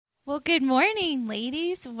Well, good morning,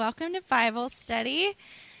 ladies. Welcome to Bible study.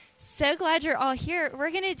 So glad you're all here.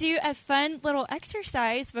 We're going to do a fun little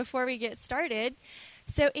exercise before we get started.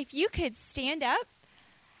 So if you could stand up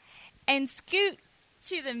and scoot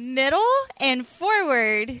to the middle and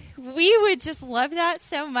forward, we would just love that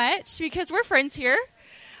so much because we're friends here.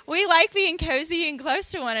 We like being cozy and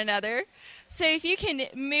close to one another. So if you can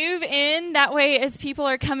move in, that way as people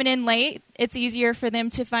are coming in late, it's easier for them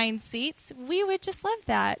to find seats. We would just love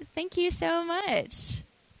that. Thank you so much.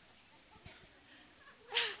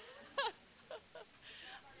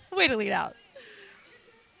 Way to lead out.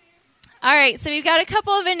 All right, so we've got a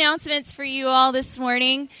couple of announcements for you all this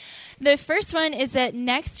morning. The first one is that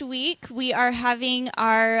next week we are having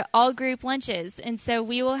our all-group lunches, and so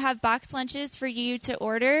we will have box lunches for you to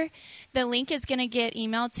order. The link is going to get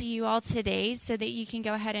emailed to you all today so that you can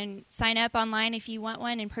go ahead and sign up online if you want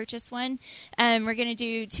one and purchase one. We're going to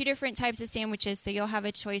do 2 different types of sandwiches, so you'll have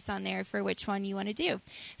a choice on there for which one you want to do.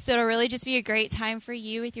 So it'll really just be a great time for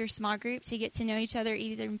you with your small group to get to know each other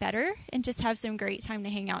even better and just have some great time to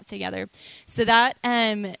hang out together. So that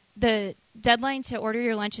the deadline to order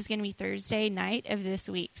your lunch is going to be Thursday night of this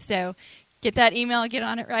week. So get that email, get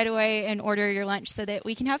on it right away, and order your lunch so that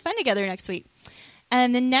we can have fun together next week.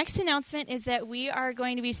 And the next announcement is that we are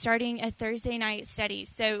going to be starting a Thursday night study.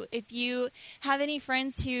 So if you have any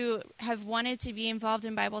friends who have wanted to be involved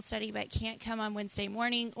in Bible study but can't come on Wednesday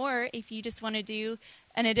morning, or if you just want to do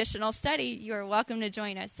an additional study, you are welcome to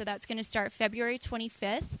join us. So that's going to start February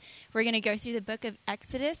 25th. We're going to go through the book of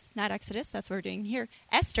Exodus, not Exodus, that's what we're doing here,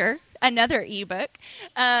 Esther, another ebook.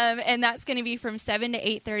 And that's going to be from 7 to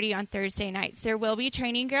 8:30 on Thursday nights. There will be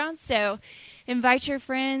training grounds, so invite your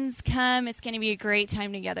friends, come. It's going to be a great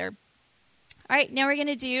time together. All right, now we're going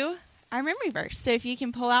to do our memory verse. So if you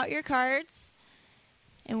can pull out your cards,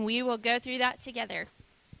 and we will go through that together.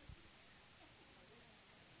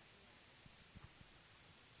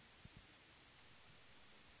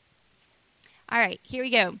 All right, here we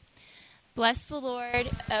go. Bless the Lord,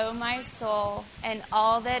 O my soul, and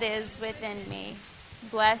all that is within me.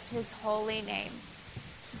 Bless his holy name.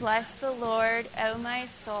 Bless the Lord, O my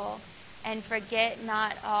soul, and forget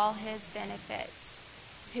not all his benefits,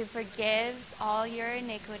 who forgives all your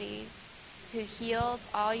iniquities, who heals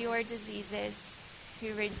all your diseases,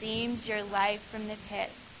 who redeems your life from the pit,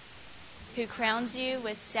 who crowns you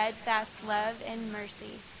with steadfast love and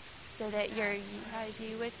mercy, so that your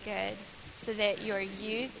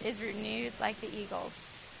youth is renewed like the eagles.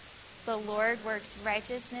 The Lord works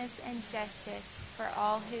righteousness and justice for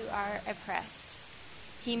all who are oppressed.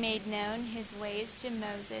 He made known his ways to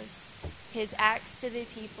Moses, his acts to the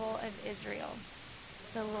people of Israel.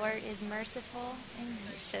 The Lord is merciful and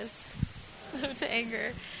gracious, slow to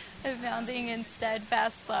anger, abounding in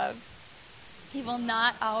steadfast love. He will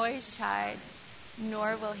not always chide,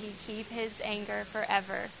 nor will he keep his anger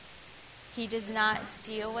forever. He does not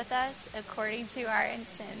deal with us according to our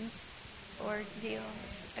sins, or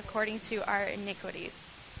deals according to our iniquities.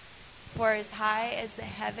 For as high as the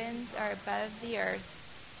heavens are above the earth,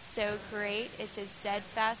 so great is his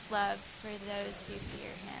steadfast love for those who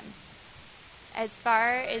fear him. As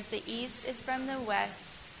far as the east is from the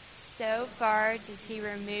west, so far does he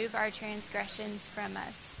remove our transgressions from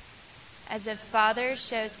us. As a father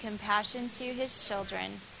shows compassion to his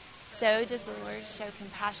children, so does the Lord show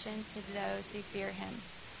compassion to those who fear him.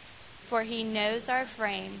 For he knows our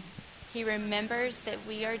frame. He remembers that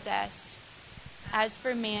we are dust. As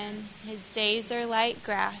for man, his days are like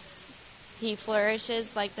grass. He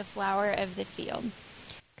flourishes like the flower of the field.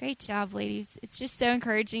 Great job, ladies. It's just so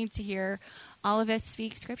encouraging to hear all of us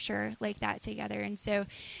speak scripture like that together. And so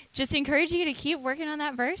just encourage you to keep working on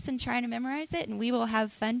that verse and trying to memorize it, and we will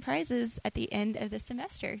have fun prizes at the end of the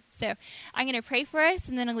semester. So I'm going to pray for us,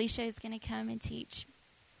 and then Alicia is going to come and teach.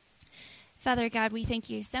 Father God, we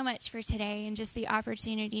thank you so much for today and just the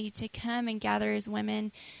opportunity to come and gather as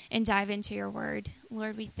women and dive into your word.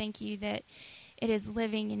 Lord, we thank you that it is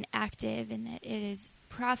living and active and that it is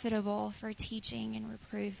profitable for teaching and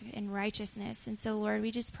reproof and righteousness. And so, Lord,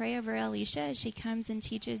 we just pray over Alicia as she comes and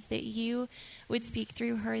teaches that you would speak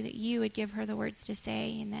through her, that you would give her the words to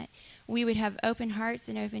say, and that we would have open hearts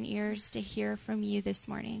and open ears to hear from you this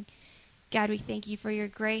morning. God, we thank you for your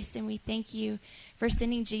grace, and we thank you for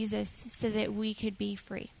sending Jesus so that we could be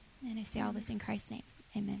free. And I say all this in Christ's name.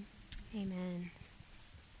 Amen. Amen.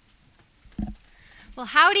 Well,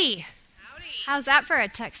 howdy. How's that for a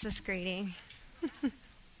Texas greeting?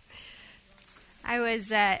 I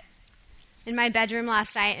was in my bedroom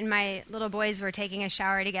last night, and my little boys were taking a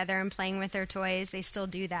shower together and playing with their toys. They still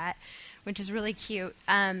do that, which is really cute.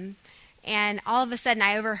 And all of a sudden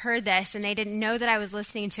I overheard this, and they didn't know that I was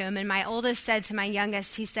listening to him. And my oldest said to my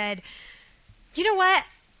youngest, he said, you know what?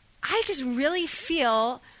 I just really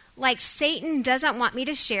feel like Satan doesn't want me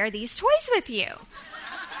to share these toys with you.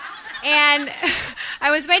 And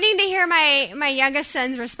I was waiting to hear my youngest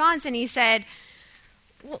son's response, and he said,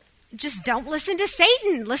 well, just don't listen to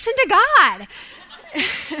Satan. Listen to God.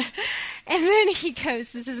 And then he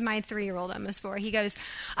goes, this is my 3-year-old, almost 4. He goes,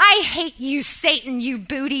 I hate you, Satan, you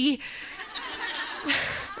booty.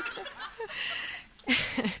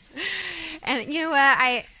 And you know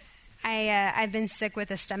what? I've been sick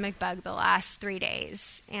with a stomach bug the last 3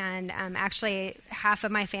 days. And actually, half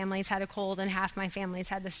of my family's had a cold and half my family's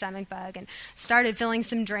had the stomach bug. And started feeling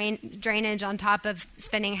some drainage on top of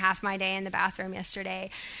spending half my day in the bathroom yesterday.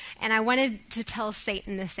 And I wanted to tell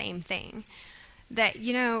Satan the same thing. That,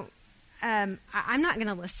 you know, I'm not going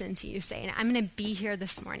to listen to you, Satan. I'm going to be here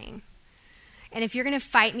this morning. And if you're going to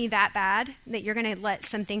fight me that bad, that you're going to let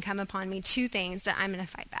something come upon me, 2 things that I'm going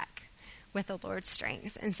to fight back with the Lord's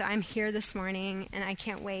strength. And so I'm here this morning, and I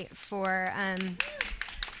can't wait for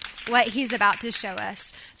what he's about to show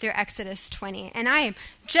us through Exodus 20. And I am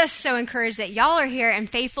just so encouraged that y'all are here and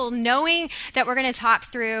faithful, knowing that we're going to talk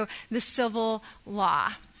through the civil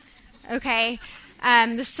law. Okay?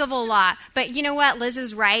 The civil law. But you know what? Liz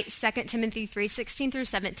is right. 2 Timothy 3:16 through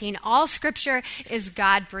 17. All scripture is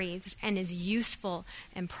God-breathed and is useful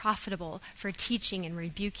and profitable for teaching and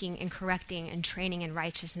rebuking and correcting and training in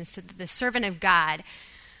righteousness, so that the servant of God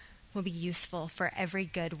will be useful for every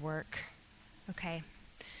good work. Okay.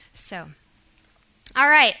 So, all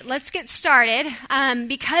right, let's get started.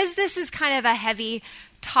 Because this is kind of a heavy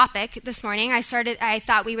topic this morning, I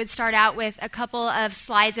thought we would start out with a couple of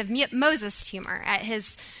slides of Moses' humor at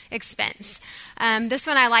his expense. This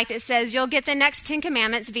one I liked. It says, you'll get the next 10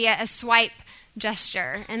 commandments via a swipe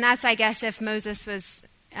gesture. And that's, I guess, if Moses was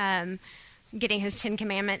getting his 10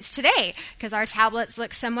 commandments today, because our tablets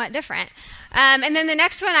look somewhat different. And then the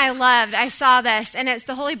next one I loved, I saw this, and it's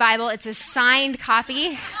the Holy Bible. It's a signed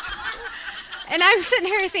copy. And I'm sitting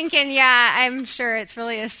here thinking, yeah, I'm sure it's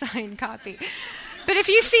really a signed copy. But if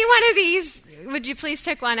you see one of these, would you please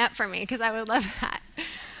pick one up for me? Because I would love that.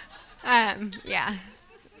 Yeah,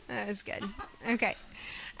 that was good. Okay.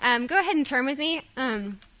 Go ahead and turn with me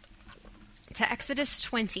to Exodus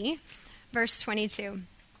 20, verse 22.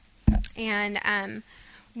 And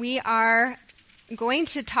we are going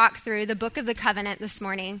to talk through the Book of the Covenant this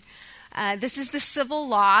morning. This is the civil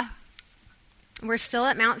law. We're still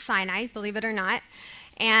at Mount Sinai, believe it or not.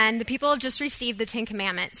 And the people have just received the 10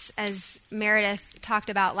 Commandments, as Meredith talked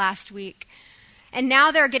about last week. And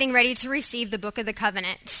now they're getting ready to receive the Book of the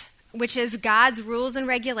Covenant, which is God's rules and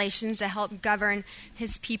regulations to help govern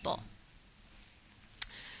his people.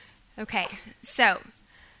 Okay, so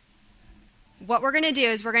what we're going to do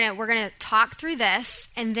is we're going to talk through this,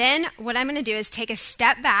 and then what I'm going to do is take a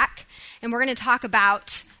step back, and we're going to talk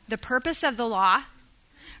about the purpose of the law,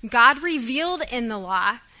 God revealed in the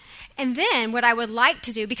law. And then what I would like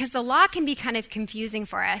to do, because the law can be kind of confusing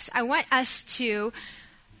for us, I want us to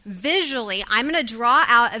visually, I'm going to draw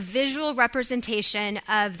out a visual representation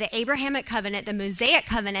of the Abrahamic covenant, the Mosaic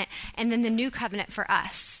covenant, and then the new covenant for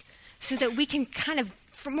us, so that we can kind of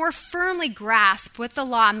more firmly grasp what the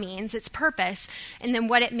law means, its purpose, and then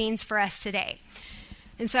what it means for us today.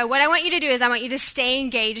 And so what I want you to do is I want you to stay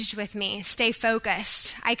engaged with me, stay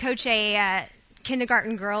focused. I coach a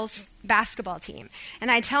kindergarten girls basketball team. And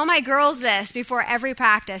I tell my girls this before every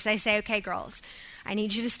practice. I say, okay, girls, I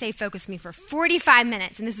need you to stay focused with me for 45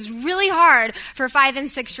 minutes. And this is really hard for 5 and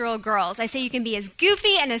 6-year-old girls. I say you can be as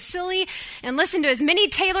goofy and as silly and listen to as many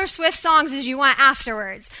Taylor Swift songs as you want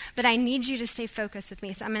afterwards. But I need you to stay focused with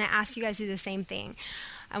me. So I'm going to ask you guys to do the same thing.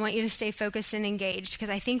 I want you to stay focused and engaged, because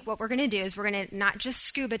I think what we're going to do is we're going to not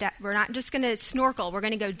just we're not just going to snorkel, we're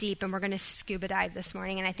going to go deep, and we're going to scuba dive this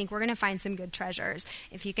morning, and I think we're going to find some good treasures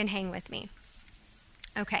if you can hang with me.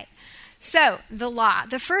 Okay, so the law.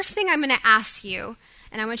 The first thing I'm going to ask you,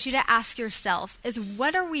 and I want you to ask yourself, is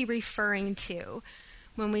what are we referring to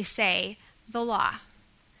when we say the law?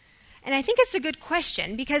 And I think it's a good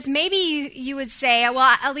question, because maybe you would say,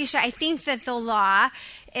 well, Alicia, I think that the law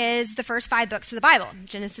is the first 5 books of the Bible: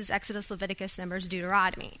 Genesis, Exodus, Leviticus, Numbers,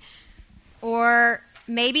 Deuteronomy. Or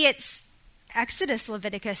maybe it's Exodus,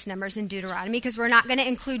 Leviticus, Numbers, and Deuteronomy, because we're not going to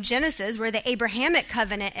include Genesis, where the Abrahamic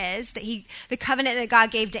covenant is, the covenant that God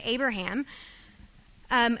gave to Abraham,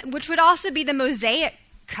 which would also be the Mosaic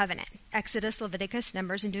covenant: Exodus, Leviticus,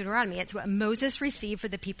 Numbers, and Deuteronomy. It's what Moses received for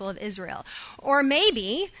the people of Israel. Or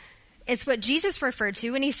maybe it's what Jesus referred to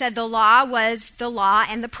when he said the law was the law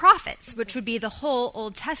and the prophets, which would be the whole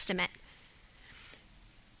Old Testament.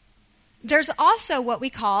 there's also what we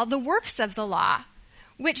call the works of the law,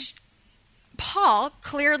 which Paul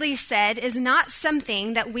clearly said is not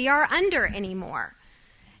something that we are under anymore.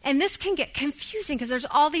 And this can get confusing because there's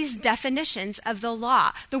all these definitions of the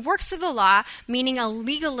law. The works of the law meaning a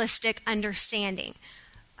legalistic understanding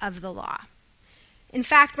of the law. In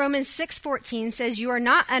fact, Romans 6:14 says you are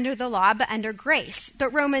not under the law but under grace.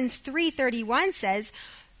 But Romans 3:31 says,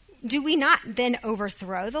 do we not then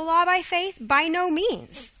overthrow the law by faith? By no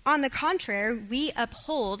means. On the contrary, we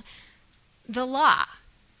uphold the law.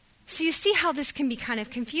 So you see how this can be kind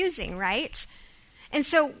of confusing, right? And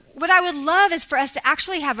so what I would love is for us to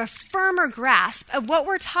actually have a firmer grasp of what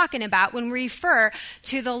we're talking about when we refer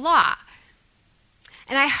to the law.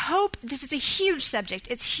 And I hope this is a huge subject.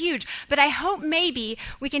 It's huge. But I hope maybe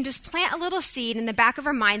we can just plant a little seed in the back of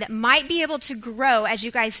our mind that might be able to grow as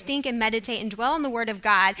you guys think and meditate and dwell on the Word of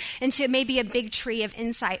God into maybe a big tree of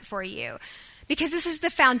insight for you. Because this is the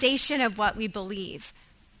foundation of what we believe.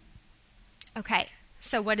 Okay,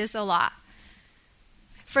 so what is the law?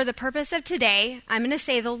 For the purpose of today, I'm going to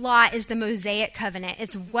say the law is the Mosaic covenant.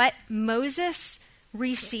 It's what Moses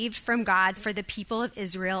received from God for the people of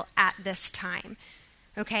Israel at this time.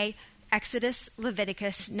 Okay? Exodus,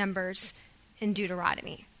 Leviticus, Numbers, and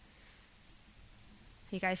Deuteronomy.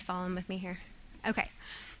 You guys following with me here? Okay.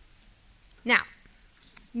 Now,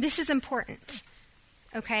 this is important.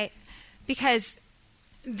 Okay? Because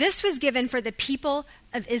this was given for the people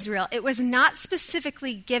of Israel. It was not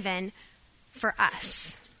specifically given for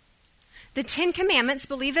us. The 10 Commandments,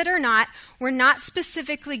 believe it or not, were not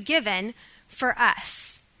specifically given for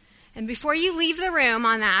us. And before you leave the room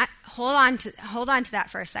on that, hold on to that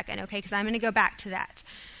for a second, okay? Because I'm going to go back to that.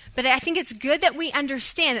 But I think it's good that we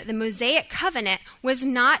understand that the Mosaic covenant was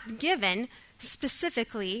not given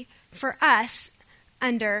specifically for us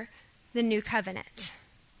under the new covenant.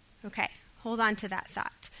 Okay, hold on to that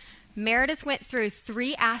thought. Meredith went through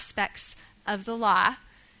 3 aspects of the law,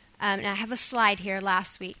 and I have a slide here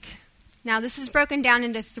last week. Now, this is broken down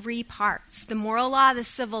into 3 parts: the moral law, the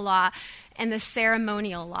civil law, and the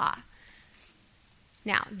ceremonial law.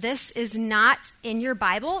 Now, this is not in your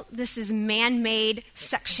Bible. This is man-made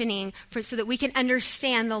sectioning so that we can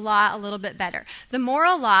understand the law a little bit better. The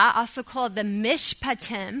moral law, also called the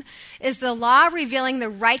mishpatim, is the law revealing the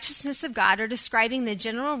righteousness of God or describing the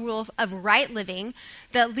general rule of right living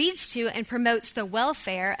that leads to and promotes the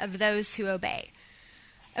welfare of those who obey.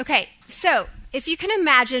 Okay, so if you can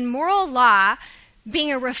imagine moral law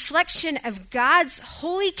being a reflection of God's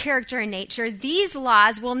holy character and nature, these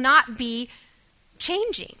laws will not be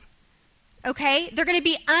changing. Okay? They're going to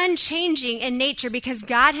be unchanging in nature because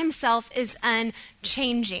God himself is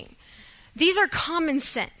unchanging. These are common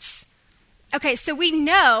sense. Okay, so we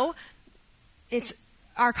know it's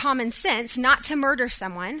our common sense not to murder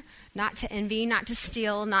someone, not to envy, not to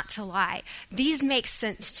steal, not to lie. These make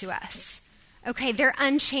sense to us. Okay, they're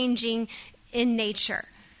unchanging in nature.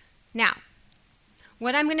 Now,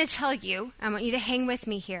 what I'm going to tell you, I want you to hang with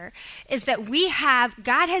me here, is that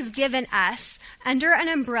God has given us under an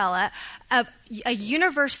umbrella of a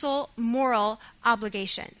universal moral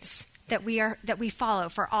obligations that we follow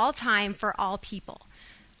for all time, for all people.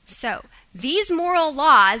 So, these moral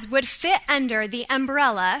laws would fit under the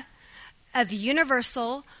umbrella of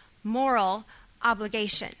universal moral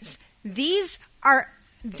obligations. These are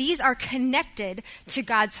connected to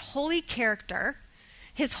God's holy character,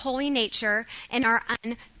 his holy nature, and are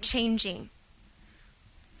unchanging.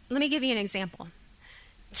 Let me give you an example.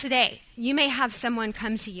 Today, you may have someone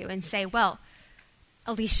come to you and say, well,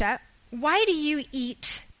 Alicia, why do you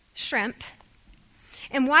eat shrimp?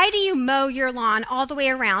 And why do you mow your lawn all the way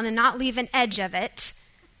around and not leave an edge of it?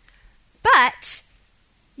 But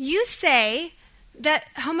you say that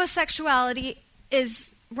homosexuality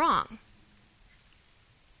is wrong.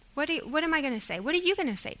 What am I going to say? What are you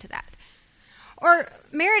going to say to that? Or,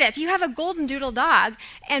 Meredith, you have a golden doodle dog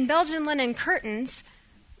and Belgian linen curtains,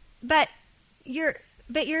 but you're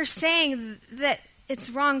saying that it's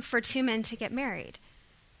wrong for 2 men to get married.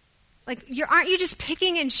 Like, aren't you just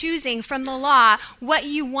picking and choosing from the law what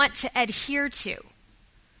you want to adhere to?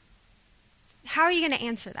 How are you going to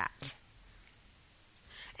answer that?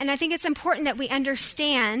 And I think it's important that we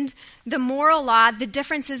understand the moral law, the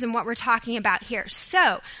differences in what we're talking about here.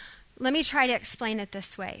 So, let me try to explain it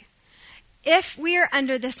this way. If we are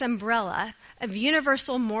under this umbrella of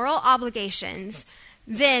universal moral obligations,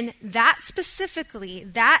 then that specifically,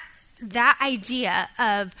 that idea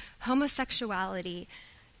of homosexuality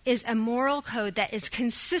is a moral code that is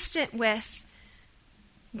consistent with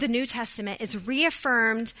the New Testament, is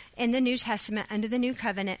reaffirmed in the New Testament under the New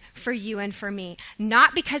Covenant for you and for me.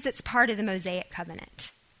 Not because it's part of the Mosaic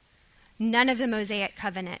Covenant. None of the Mosaic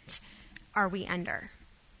Covenant are we under?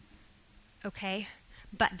 Okay?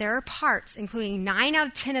 But there are parts, including 9 out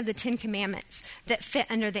of 10 of the 10 commandments, that fit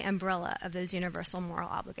under the umbrella of those universal moral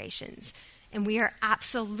obligations. And we are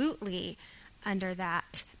absolutely under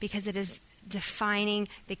that because it is defining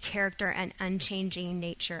the character and unchanging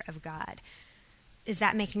nature of God. Is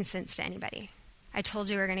that making sense to anybody? I told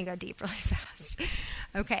you we were going to go deep really fast.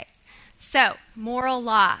 Okay. So, moral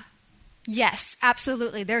law. Yes,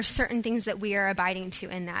 absolutely. There are certain things that we are abiding to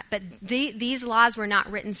in that. But these laws were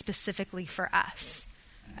not written specifically for us.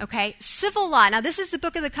 Okay? Civil law. Now, this is the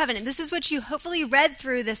Book of the Covenant. This is what you hopefully read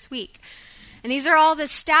through this week. And these are all the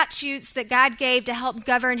statutes that God gave to help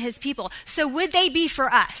govern his people. So would they be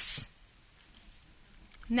for us?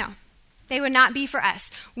 No, they would not be for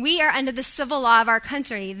us. We are under the civil law of our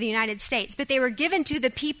country, the United States, but they were given to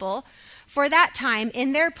the people for that time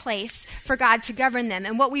in their place for God to govern them.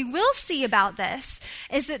 And what we will see about this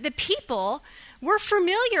is that the people were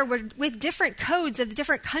familiar with different codes of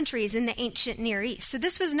different countries in the ancient Near East. So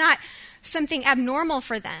this was not something abnormal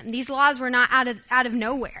for them. These laws were not out of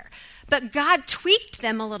nowhere. But God tweaked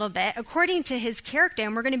them a little bit according to his character,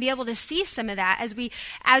 and we're going to be able to see some of that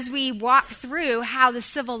as we walk through how the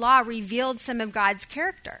civil law revealed some of God's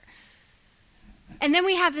character. And then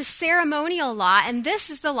we have the ceremonial law, and this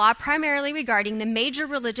is the law primarily regarding the major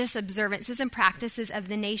religious observances and practices of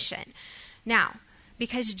the nation. Now,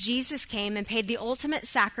 because Jesus came and paid the ultimate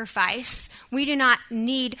sacrifice, we do not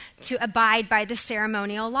need to abide by the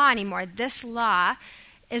ceremonial law anymore. This law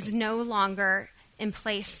is no longer in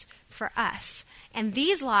place for us. And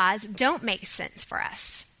these laws don't make sense for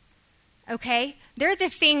us. Okay? They're the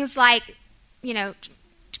things like,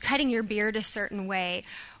 cutting your beard a certain way,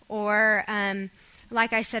 or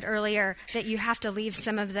like I said earlier, that you have to leave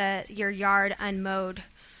some of your yard unmowed.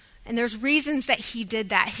 And there's reasons that he did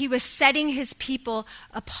that. He was setting his people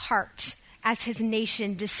apart as his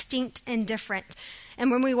nation, distinct and different. And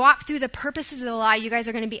when we walk through the purposes of the law, you guys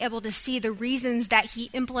are going to be able to see the reasons that he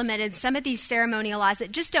implemented some of these ceremonial laws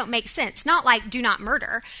that just don't make sense. Not like do not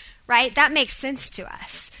murder, right? That makes sense to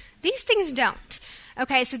us. These things don't.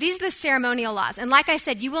 Okay, so these are the ceremonial laws. And like I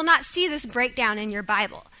said, you will not see this breakdown in your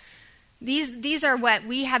Bible. These are what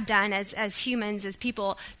we have done as humans, as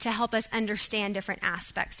people, to help us understand different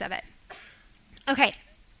aspects of it. Okay,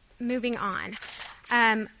 moving on.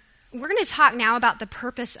 We're going to talk now about the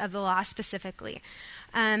purpose of the law specifically.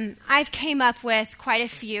 I've came up with quite a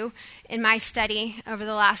few in my study over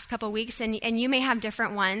the last couple of weeks, and you may have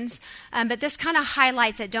different ones, but this kind of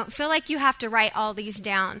highlights it. Don't feel like you have to write all these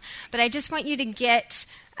down, but I just want you to get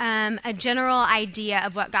a general idea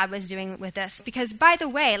of what God was doing with this. Because, by the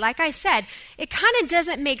way, like I said, it kind of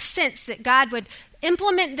doesn't make sense that God would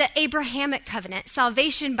implement the Abrahamic covenant,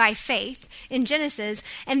 salvation by faith, in Genesis,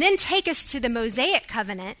 and then take us to the Mosaic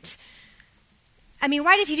covenant. I mean,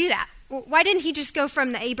 why did he do that? Why didn't he just go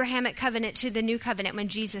from the Abrahamic covenant to the new covenant when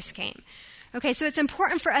Jesus came? Okay, so it's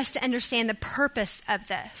important for us to understand the purpose of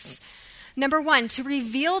this. Number one, to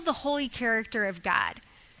reveal the holy character of God.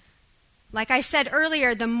 Like I said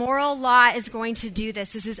earlier, the moral law is going to do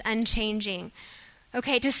this. This is unchanging.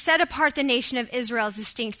 Okay, to set apart the nation of Israel as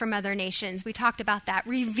distinct from other nations. We talked about that.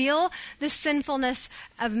 Reveal the sinfulness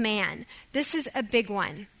of man. This is a big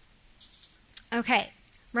one. Okay,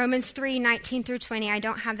 Romans 3:19 through 20. I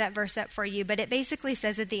don't have that verse up for you, but it basically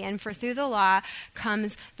says at the end, for through the law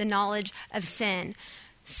comes the knowledge of sin.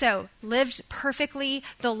 So, lived perfectly,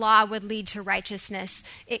 the law would lead to righteousness.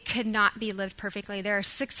 It could not be lived perfectly. There are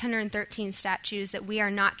 613 statutes that we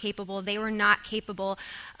are not capable. They were not capable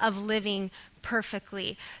of living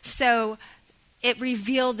perfectly. So, it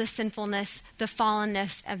revealed the sinfulness, the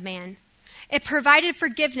fallenness of man. It provided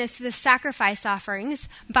forgiveness through the sacrifice offerings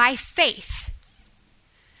by faith.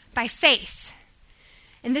 By faith.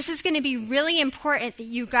 And this is going to be really important that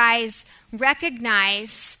you guys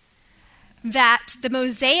recognize that the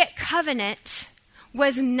Mosaic covenant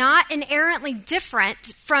was not inherently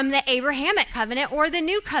different from the Abrahamic covenant or the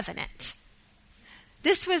new covenant.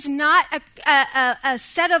 This was not a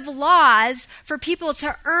set of laws for people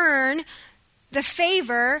to earn the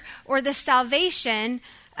favor or the salvation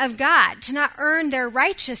of God, to not earn their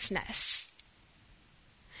righteousness.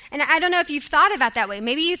 And I don't know if you've thought about it that way.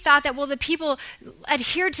 Maybe you thought that, well, the people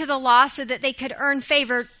adhered to the law so that they could earn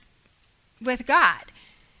favor with God.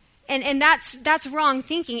 And that's wrong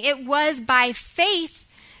thinking. It was by faith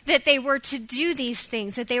that they were to do these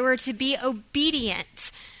things, that they were to be obedient.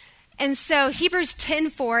 And so Hebrews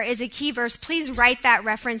 10:4 is a key verse. Please write that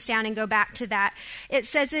reference down and go back to that. It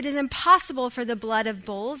says it is impossible for the blood of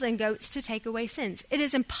bulls and goats to take away sins. It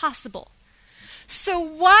is impossible. So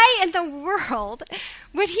why in the world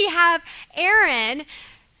would he have Aaron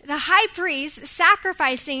the high priest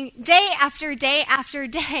sacrificing day after day after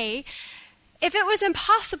day if it was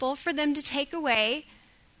impossible for them to take away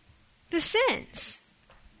the sins?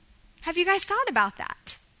 Have you guys thought about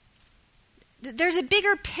that? There's a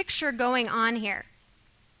bigger picture going on here.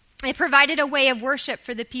 It provided a way of worship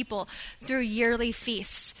for the people through yearly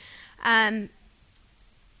feasts.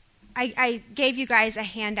 I gave you guys a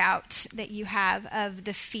handout that you have of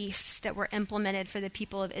the feasts that were implemented for the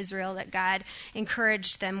people of Israel that God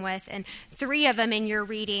encouraged them with. And 3 of them in your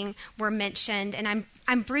reading were mentioned. And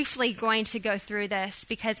I'm briefly going to go through this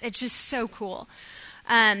because it's just so cool.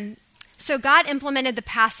 So God implemented the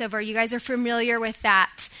Passover. You guys are familiar with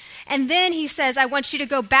that. And then he says, I want you to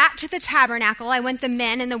go back to the tabernacle. I want the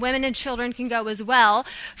men and the women and children can go as well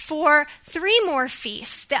for 3 more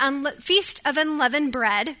feasts. The Feast of Unleavened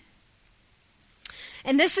Bread.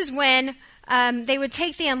 And this is when they would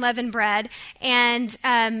take the unleavened bread and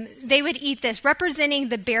they would eat this, representing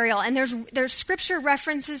the burial. And there's scripture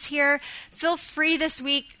references here. Feel free this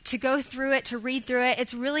week to go through it, to read through it.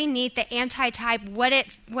 It's really neat, the antitype, what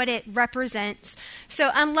it represents. So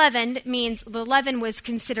unleavened means the leaven was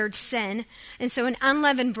considered sin. And so an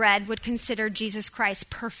unleavened bread would consider Jesus Christ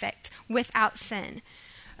perfect, without sin.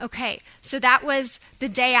 Okay, so that was the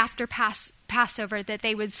day after Passover that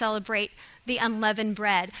they would celebrate the unleavened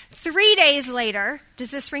bread. 3 days later, does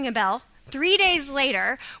this ring a bell? 3 days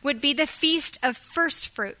later would be the Feast of First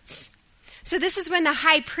Fruits. So this is when the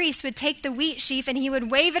high priest would take the wheat sheaf and he would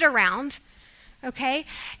wave it around, okay?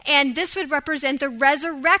 And this would represent the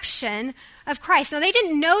resurrection of Christ. Now, they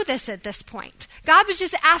didn't know this at this point. God was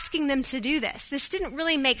just asking them to do this. This didn't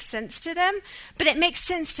really make sense to them, but it makes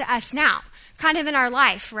sense to us now. Kind of in our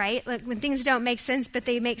life, right? Like when things don't make sense, but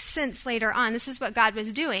they make sense later on. This is what God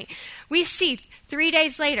was doing. We see 3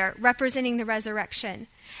 days later representing the resurrection.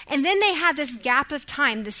 And then they had this gap of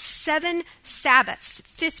time, the 7 Sabbaths,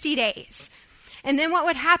 50 days. And then what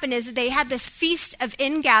would happen is they had this Feast of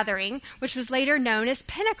Ingathering, which was later known as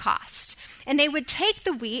Pentecost. And they would take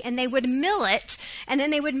the wheat and they would mill it, and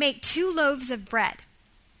then they would make 2 loaves of bread.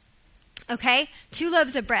 Okay? 2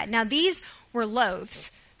 loaves of bread. Now these were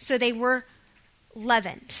loaves, so they were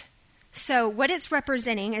leavened. So what it's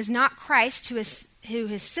representing is not Christ who is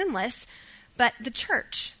sinless, but the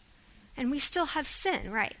church. And we still have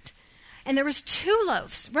sin, right? And there was 2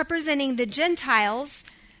 loaves representing the Gentiles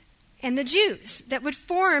and the Jews that would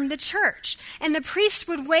form the church. And the priest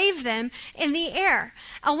would wave them in the air,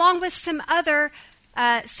 along with some other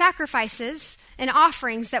sacrifices and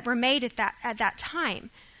offerings that were made at that time.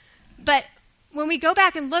 But when we go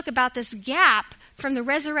back and look about this gap from the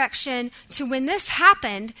resurrection to when this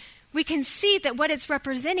happened, we can see that what it's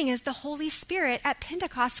representing is the Holy Spirit at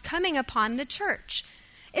Pentecost coming upon the church.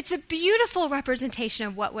 It's a beautiful representation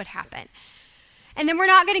of what would happen. And then we're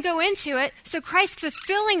not going to go into it. So Christ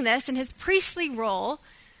fulfilling this in his priestly role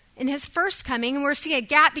in his first coming, and we're seeing a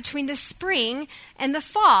gap between the spring and the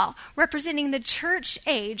fall, representing the church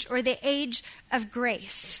age or the age of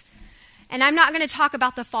grace. And I'm not going to talk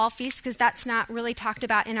about the fall feast because that's not really talked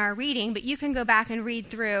about in our reading, but you can go back and read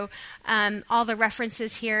through all the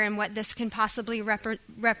references here and what this can possibly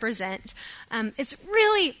represent. It's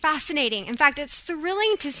really fascinating. In fact, it's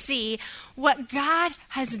thrilling to see what God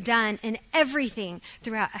has done in everything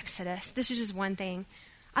throughout Exodus. This is just one thing.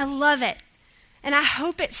 I love it. And I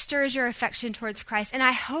hope it stirs your affection towards Christ. And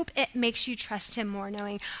I hope it makes you trust him more,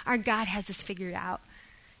 knowing our God has this figured out.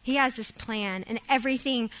 He has this plan, and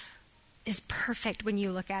everything is perfect when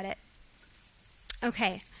you look at it.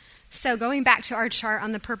 Okay, so going back to our chart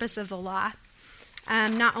on the purpose of the law,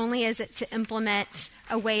 not only is it to implement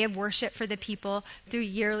a way of worship for the people through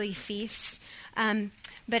yearly feasts,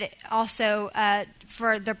 but it also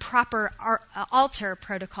for the proper altar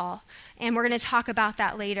protocol. And we're going to talk about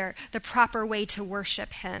that later, the proper way to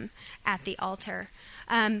worship him at the altar.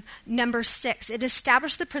 Number 6, it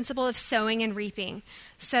established the principle of sowing and reaping.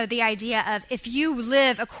 So the idea of if you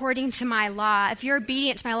live according to my law, if you're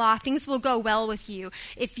obedient to my law, things will go well with you.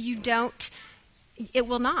 If you don't, it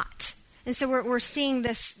will not. And so we're seeing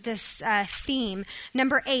this theme.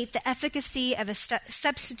 Number 8, the efficacy of a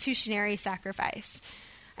substitutionary sacrifice.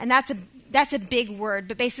 And that's a big word,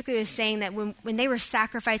 but basically it was saying that when they were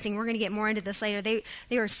sacrificing, we're going to get more into this later, they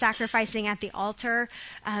were sacrificing at the altar.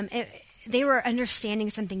 They were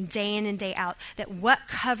understanding something day in and day out, that what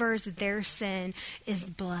covers their sin is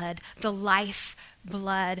blood, the life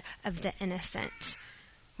blood of the innocent,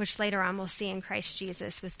 which later on we'll see in Christ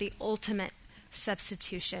Jesus was the ultimate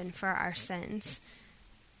substitution for our sins.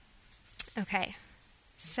 Okay,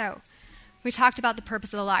 so we talked about the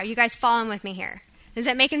purpose of the law. Are you guys following with me here? Is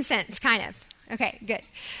that making sense? Kind of. Okay, good.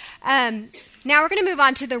 Now we're going to move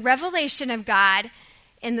on to the revelation of God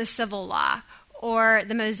in the civil law or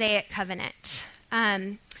the Mosaic covenant.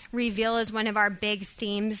 Reveal is one of our big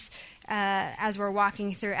themes as we're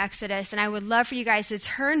walking through Exodus, and I would love for you guys to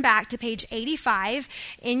turn back to page 85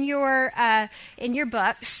 in your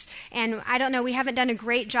books. And I don't know, we haven't done a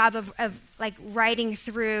great job of like writing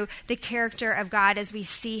through the character of God as we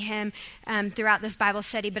see him throughout this Bible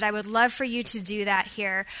study, but I would love for you to do that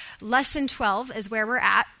here. Lesson 12 is where we're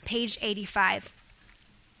at, page 85.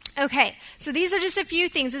 Okay, so these are just a few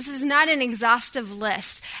things. This is not an exhaustive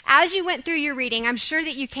list. As you went through your reading, I'm sure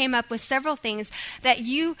that you came up with several things that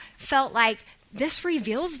you felt like this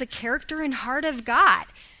reveals the character and heart of God.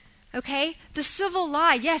 Okay, the civil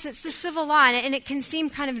law, yes, it's the civil law, and it can seem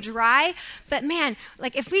kind of dry, but man,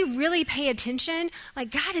 like if we really pay attention,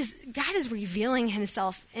 like God is revealing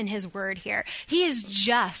himself in his word here. He is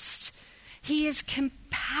just. He is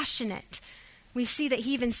compassionate. We see that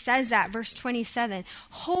he even says that, verse 27,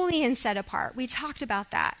 holy and set apart. We talked about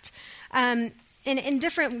that. In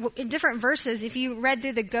different verses, if you read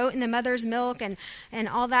through the goat and the mother's milk and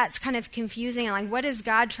all that's kind of confusing, like what is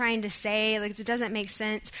God trying to say? Like it doesn't make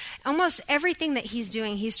sense. Almost everything that he's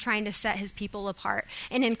doing, he's trying to set his people apart.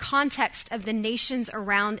 And in context of the nations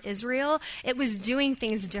around Israel, it was doing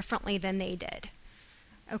things differently than they did.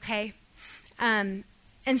 Okay? And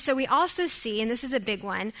so we also see, and this is a big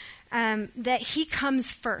one, that he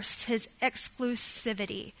comes first, his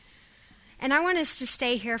exclusivity. And I want us to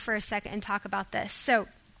stay here for a second and talk about this. So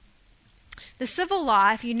the civil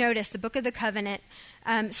law, if you notice, the Book of the Covenant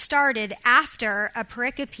started after a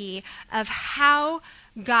pericope of how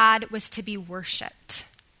God was to be worshipped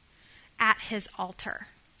at his altar.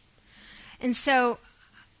 And so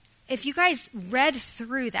if you guys read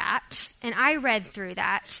through that, and I read through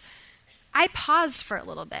that, I paused for a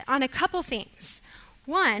little bit on a couple things.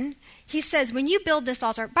 One, he says, when you build this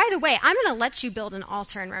altar, by the way, I'm going to let you build an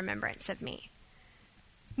altar in remembrance of me.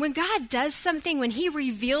 When God does something, when he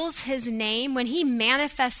reveals his name, when he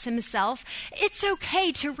manifests himself, it's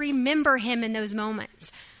okay to remember him in those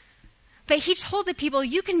moments. But he told the people,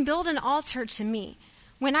 you can build an altar to me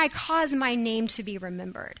when I cause my name to be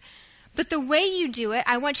remembered. But the way you do it,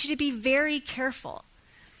 I want you to be very careful.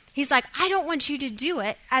 He's like, I don't want you to do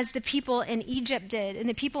it as the people in Egypt did and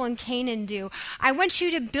the people in Canaan do. I want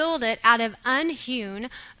you to build it out of unhewn,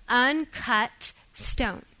 uncut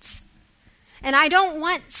stones. And I don't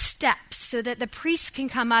want steps so that the priests can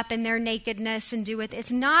come up in their nakedness and do it.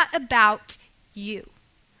 It's not about you.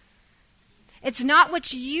 It's not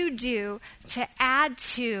what you do to add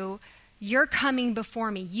to your coming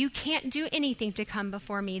before me. You can't do anything to come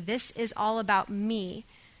before me. This is all about me,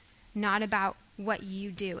 not about what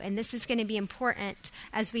you do. And this is going to be important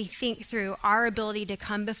as we think through our ability to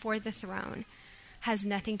come before the throne has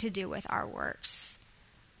nothing to do with our works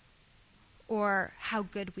or how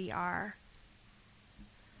good we are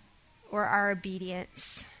or our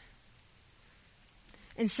obedience.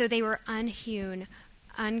 And so they were unhewn,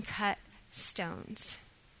 uncut stones.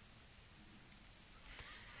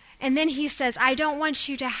 And then he says, I don't want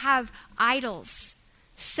you to have idols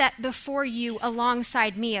set before you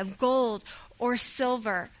alongside me of gold or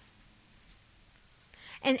silver.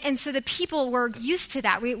 And so the people were used to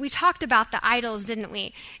that. We talked about the idols, didn't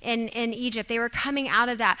we, in Egypt. They were coming out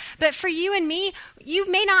of that. But for you and me,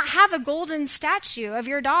 you may not have a golden statue of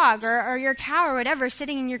your dog or your cow or whatever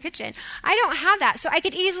sitting in your kitchen. I don't have that. So I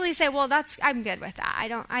could easily say, well, I'm good with that.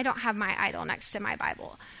 I don't have my idol next to my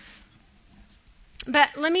Bible.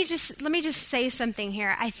 But let me just say something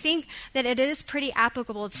here. I think that it is pretty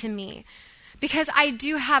applicable to me because I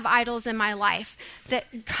do have idols in my life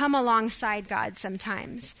that come alongside God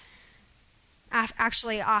sometimes,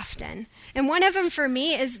 actually often. And one of them for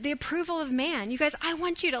me is the approval of man. You guys, I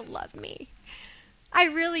want you to love me. I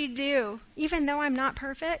really do. Even though I'm not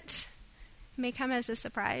perfect, it may come as a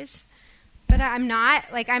surprise. But I'm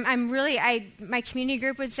not. Like, I'm really, my community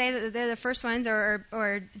group would say that they're the first ones,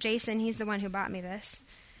 or Jason, he's the one who bought me this.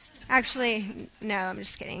 Actually, no, I'm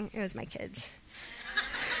just kidding. It was my kids.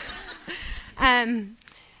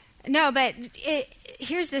 No, but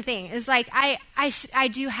here's the thing, is like, I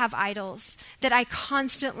do have idols that I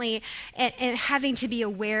constantly, and having to be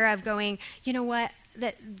aware of going, you know what,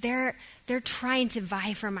 that they're trying to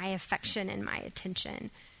vie for my affection and my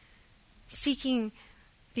attention, seeking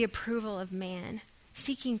the approval of man,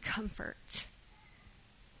 seeking comfort,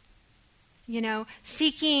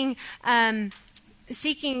 seeking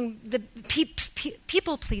the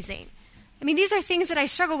people pleasing. I mean, these are things that I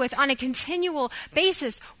struggle with on a continual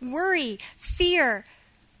basis. Worry, fear,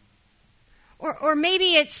 or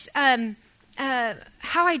maybe it's how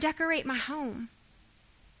I decorate my home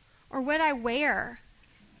or what I wear.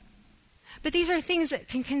 But these are things that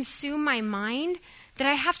can consume my mind that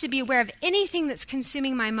I have to be aware of anything that's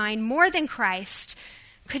consuming my mind more than Christ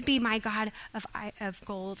could be my god of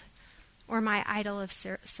gold or my idol of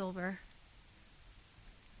silver.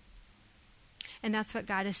 And that's what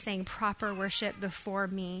God is saying. Proper worship before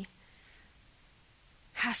me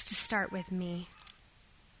has to start with me.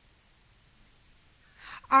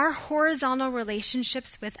 Our horizontal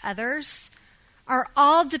relationships with others are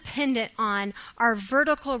all dependent on our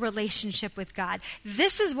vertical relationship with God.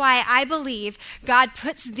 This is why I believe God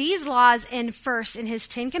puts these laws in first in his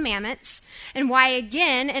 10 Commandments, and why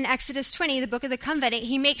again in Exodus 20, the book of the covenant,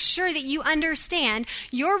 he makes sure that you understand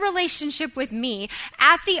your relationship with me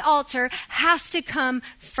at the altar has to come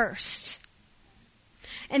first.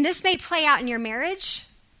 And this may play out in your marriage.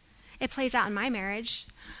 It plays out in my marriage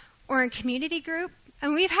or in community group.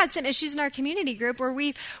 And we've had some issues in our community group where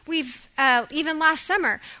we've even last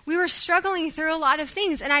summer, we were struggling through a lot of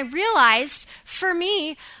things. And I realized for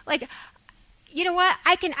me, like, you know what?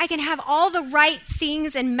 I can have all the right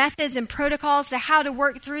things and methods and protocols to how to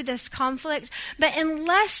work through this conflict. But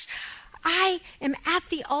unless I am at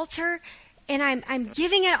the altar and I'm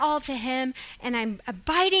giving it all to him and I'm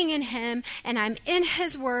abiding in him and I'm in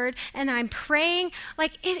his word and I'm praying,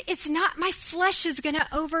 like it's not, my flesh is going to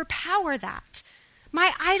overpower that.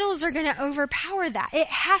 My idols are going to overpower that. It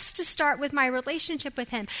has to start with my relationship with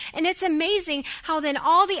him. And it's amazing how then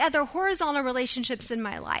all the other horizontal relationships in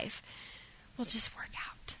my life will just work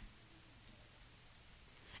out.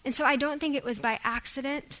 And so I don't think it was by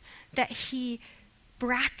accident that he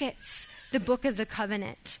brackets the book of the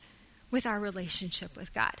covenant with our relationship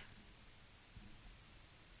with God.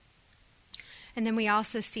 And then we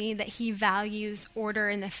also see that he values order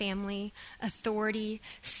in the family, authority,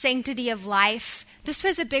 sanctity of life. This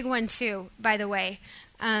was a big one too, by the way.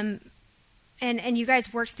 And you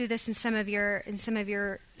guys worked through this in some of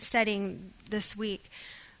your studying this week.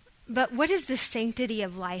 But what is the sanctity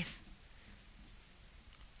of life?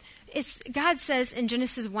 God says in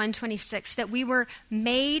Genesis 1:26 that we were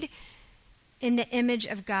made in the image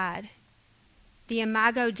of God, the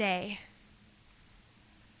imago Dei.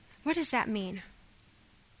 What does that mean?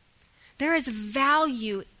 There is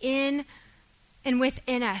value in and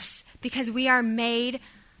within us because we are made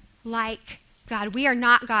like God. We are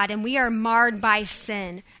not God and we are marred by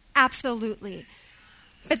sin. Absolutely.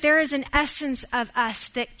 But there is an essence of us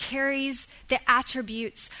that carries the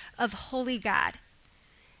attributes of holy God.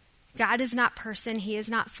 God is not person. He is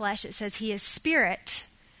not flesh. It says he is spirit.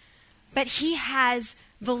 But he has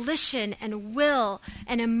volition and will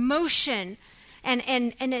and emotion and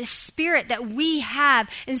a spirit that we have.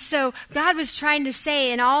 And so God was trying to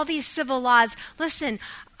say in all these civil laws, listen,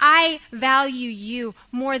 I value you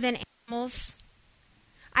more than animals.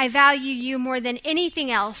 I value you more than anything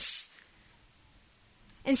else.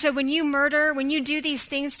 And so when you murder, when you do these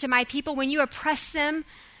things to my people, when you oppress them,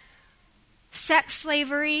 sex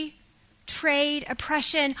slavery, trade,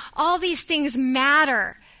 oppression, all these things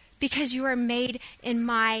matter because you are made in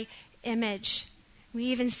my image. We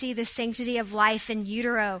even see the sanctity of life in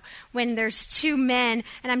utero when there's two men,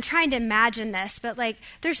 and I'm trying to imagine this, but like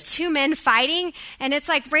there's two men fighting, and it's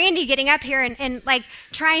like Randy getting up here and like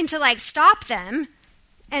trying to like stop them,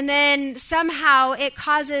 and then somehow it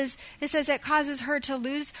says it causes her to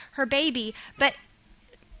lose her baby, but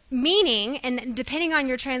meaning, and depending on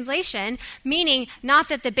your translation, meaning not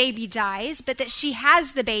that the baby dies, but that she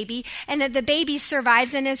has the baby and that the baby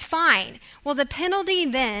survives and is fine. Well, the penalty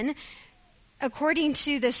then, according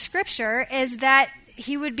to the scripture, is that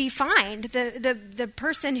he would be fined. The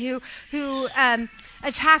person who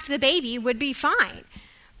attacked the baby would be fined.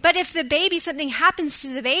 But if something happens to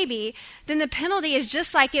the baby, then the penalty is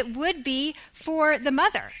just like it would be for the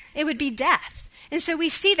mother. It would be death. And so we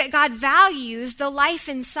see that God values the life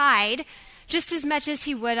inside just as much as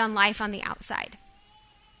he would on life on the outside.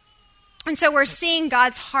 And so we're seeing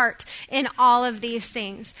God's heart in all of these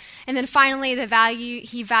things. And then finally,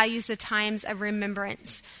 he values the times of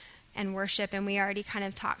remembrance and worship, and we already kind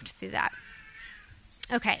of talked through that.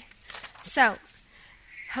 Okay, so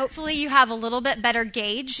hopefully you have a little bit better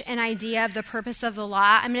gauge and idea of the purpose of the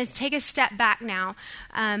law. I'm going to take a step back now,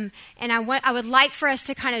 and I would like for us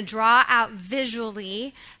to kind of draw out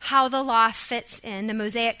visually how the law fits in, the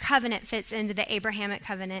Mosaic covenant fits into the Abrahamic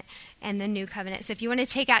covenant and the new covenant. So if you want to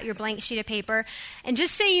take out your blank sheet of paper, and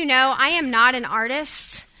just so you know, I am not an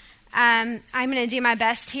artist. I'm going to do my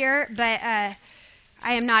best here, but I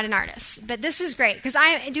am not an artist. But this is great, because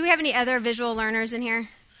do we have any other visual learners in here?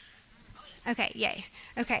 Okay, yay.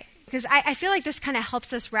 Okay, because I feel like this kind of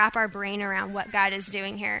helps us wrap our brain around what God is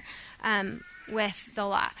doing here with the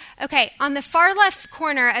law. Okay, on the far left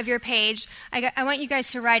corner of your page, I want you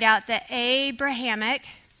guys to write out the Abrahamic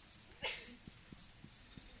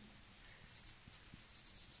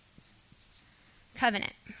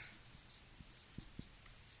covenant.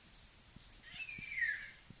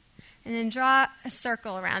 And then draw a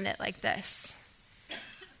circle around it like this.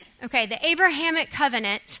 Okay, the Abrahamic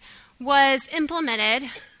covenant was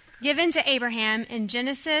implemented, given to Abraham in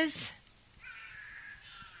Genesis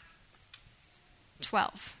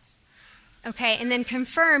 12. Okay, and then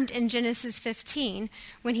confirmed in Genesis 15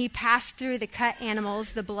 when he passed through the cut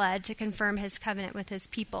animals, the blood, to confirm his covenant with his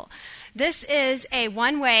people. This is a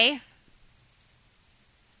one-way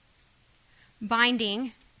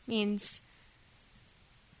binding, means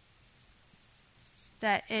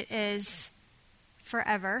that it is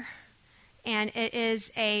forever, and it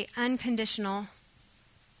is a unconditional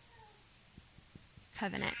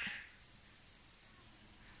covenant.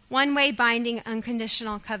 One-way binding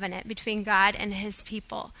unconditional covenant between God and his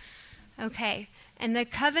people. Okay, and the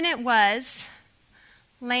covenant was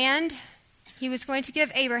land. He was going to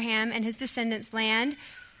give Abraham and his descendants land,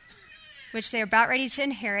 which they are about ready to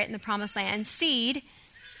inherit in the promised land, seed,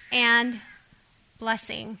 and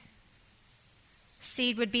blessing.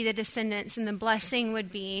 Seed would be the descendants, and the blessing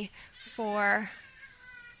would be for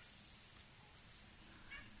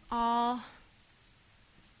all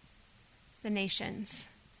the nations.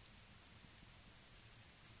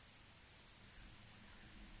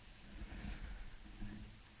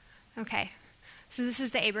 Okay, so this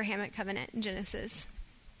is the Abrahamic covenant in Genesis.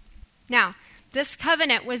 Now, this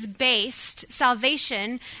covenant was based,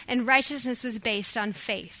 salvation and righteousness was based on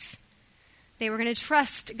faith. They were going to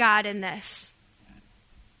trust God in this.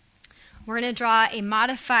 We're going to draw a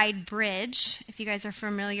modified bridge, if you guys are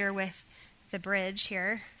familiar with the bridge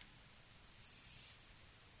here.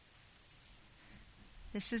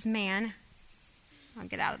 This is man. I'll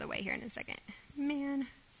get out of the way here in a second. Man.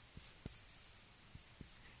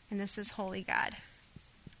 And this is holy God.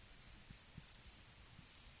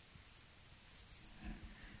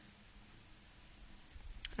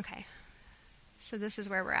 Okay. So this is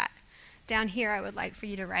where we're at. Down here, I would like for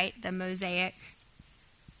you to write the Mosaic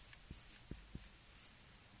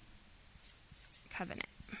covenant.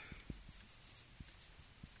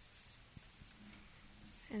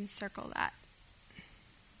 And circle that.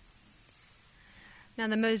 Now,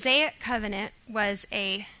 the Mosaic covenant was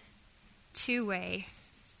a two-way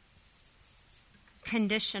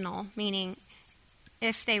conditional, meaning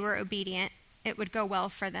if they were obedient, it would go well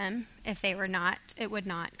for them. If they were not, it would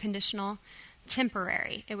not. Conditional,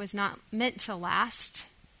 temporary. It was not meant to last.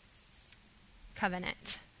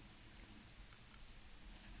 Covenant.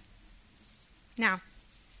 Now,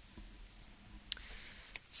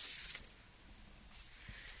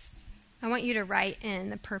 I want you to write in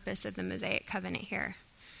the purpose of the Mosaic covenant here.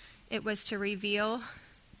 It was to reveal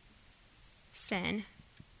sin,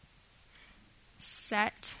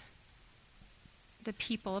 set the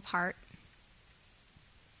people apart,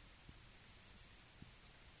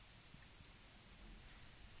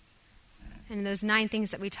 and those 9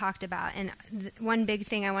 things that we talked about. And one big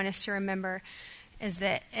thing I want us to remember is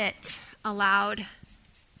that it allowed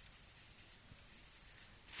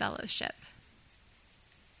fellowship.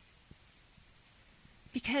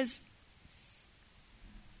 Because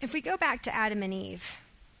if we go back to Adam and Eve,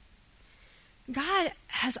 God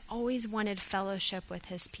has always wanted fellowship with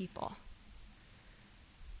his people.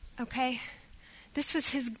 Okay? This was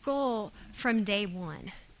his goal from day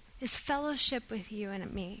one, is fellowship with you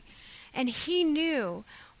and me. And he knew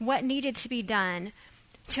what needed to be done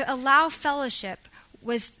to allow fellowship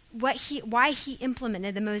was why he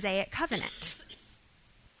implemented the Mosaic covenant.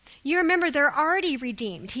 You remember they're already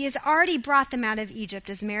redeemed. He has already brought them out of Egypt,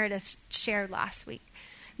 as Meredith shared last week.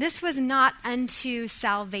 This was not unto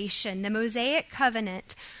salvation. The Mosaic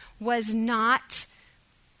covenant was not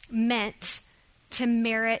meant to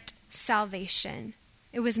merit salvation.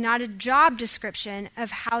 It was not a job description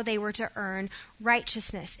of how they were to earn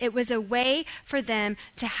righteousness. It was a way for them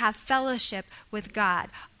to have fellowship with God,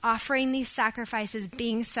 offering these sacrifices,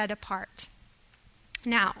 being set apart.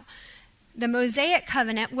 Now, the Mosaic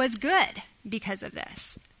covenant was good because of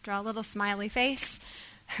this. Draw a little smiley face.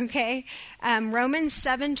 Okay. Romans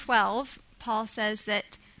 7:12, Paul says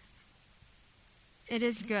that it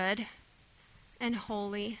is good and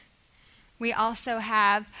holy. We also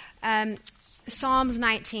have Psalms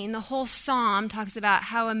 19. The whole psalm talks about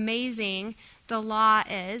how amazing the law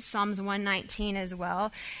is. Psalms 119 as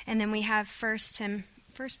well. And then we have 1 Tim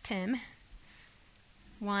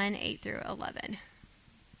 1, 8 through 11.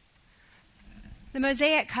 The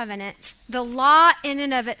Mosaic covenant, the law in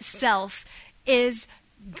and of itself is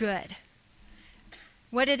good.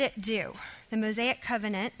 What did it do? The Mosaic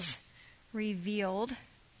covenant revealed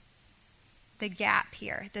the gap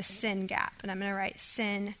here, the sin gap. And I'm going to write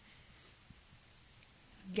sin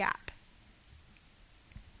gap.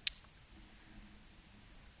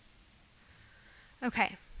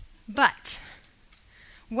 Okay, but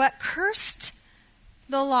what cursed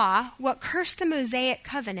the law, what cursed the Mosaic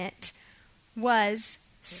covenant was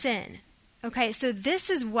sin. Okay, so this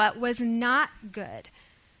is what was not good.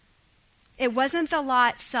 It wasn't the law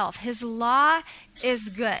itself. His law is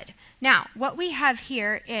good. Now, what we have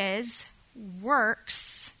here is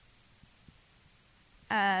works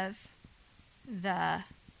of the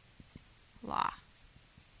law.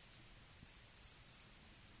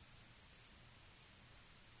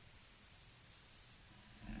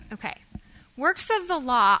 Okay. Works of the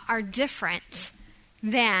law are different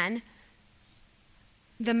than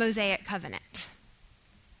the Mosaic covenant.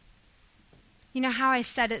 You know how I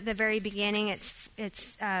said at the very beginning it's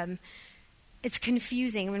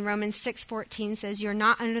confusing when Romans 6:14 says you're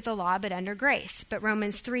not under the law but under grace. But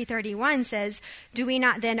Romans 3:31 says, do we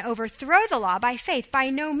not then overthrow the law by faith? By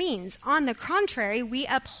no means. On the contrary, we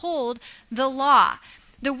uphold the law.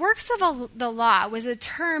 The works of the law was a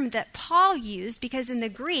term that Paul used because in the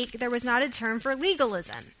Greek there was not a term for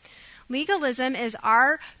legalism. Legalism is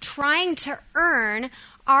our trying to earn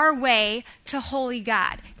our way to holy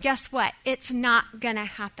God. Guess what? It's not going to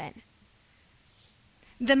happen.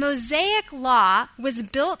 The Mosaic law was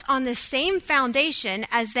built on the same foundation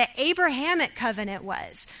as the Abrahamic covenant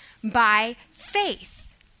was, by faith.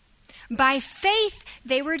 By faith,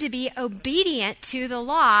 they were to be obedient to the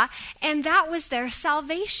law, and that was their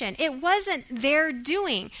salvation. It wasn't their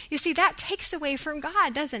doing. You see, that takes away from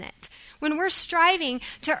God, doesn't it? When we're striving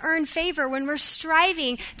to earn favor, when we're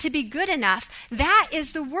striving to be good enough, that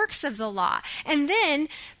is the works of the law. And then,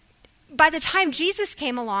 by the time Jesus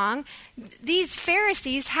came along, these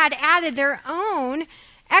Pharisees had added their own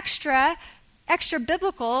extra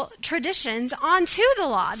biblical traditions onto the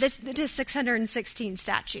law, the 616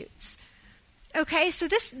 statutes. Okay, so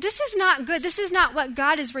this is not good. This is not what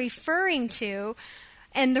God is referring to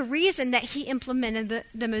and the reason that he implemented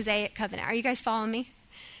the Mosaic covenant. Are you guys following me?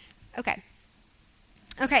 Okay,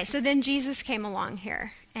 so then Jesus came along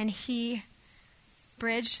here and he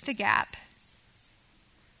bridged the gap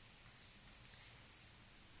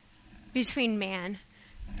between man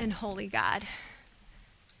and holy God.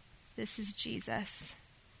 This is Jesus.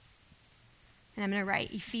 And I'm going to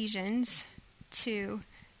write Ephesians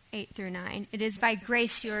 2:8-9. It is by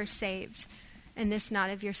grace you are saved, and this not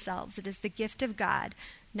of yourselves. It is the gift of God,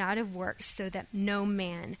 not of works, so that no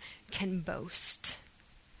man can boast.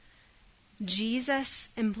 Jesus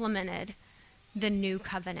implemented the new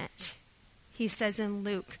covenant. He says in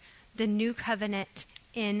Luke, the new covenant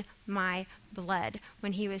in my blood,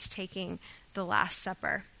 when he was taking the Last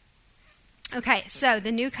Supper. Okay, so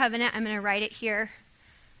the new covenant, I'm going to write it here.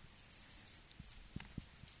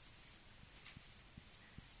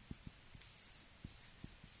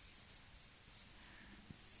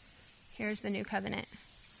 Here's the new covenant.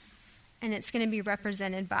 And it's going to be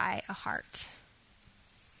represented by a heart.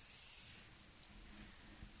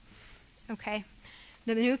 Okay,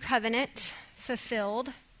 the new covenant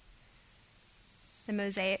fulfilled the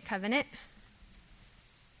Mosaic covenant.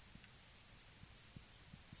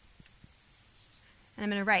 And I'm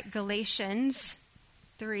going to write Galatians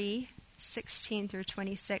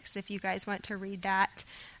 3:16-26 if you guys want to read that.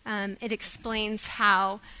 It explains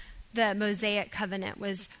how the Mosaic covenant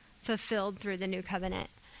was fulfilled through the new covenant.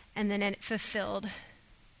 And then it fulfilled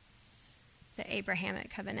the Abrahamic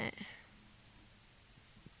covenant.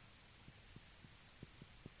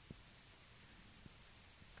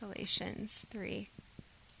 Galatians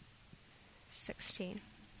 3:16.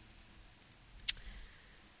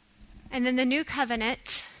 And then in the new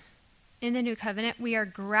covenant, we are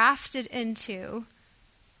grafted into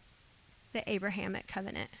the Abrahamic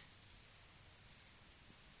covenant.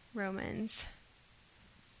 Romans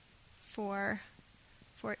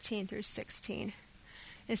 4:14-16.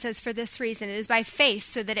 It says, for this reason, it is by faith,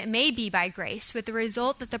 so that it may be by grace, with the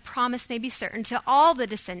result that the promise may be certain to all the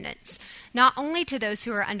descendants, not only to those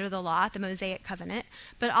who are under the law, the Mosaic covenant,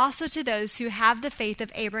 but also to those who have the faith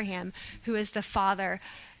of Abraham, who is the father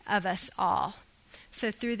of us all.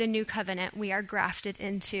 So through the new covenant, we are grafted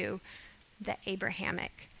into the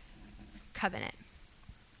Abrahamic covenant.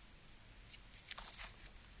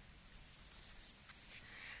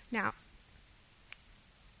 Now,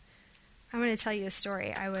 I want to tell you a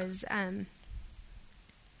story. I was on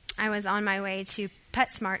my way to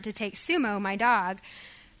PetSmart to take Sumo, my dog,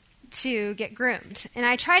 to get groomed. And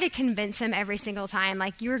I try to convince him every single time,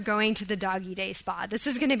 like, you're going to the Doggy Day spa. This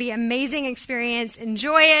is going to be an amazing experience.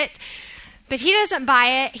 Enjoy it. But he doesn't buy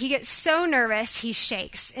it. He gets so nervous, he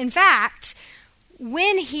shakes. In fact,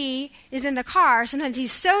 when he is in the car, sometimes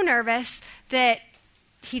he's so nervous that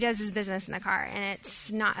he does his business in the car, and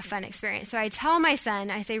it's not a fun experience. So I tell my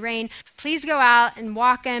son, I say, Rain, please go out and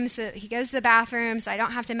walk him so he goes to the bathroom so I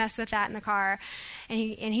don't have to mess with that in the car. And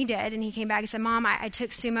he did, and he came back and said, Mom, I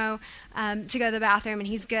took Sumo to go to the bathroom, and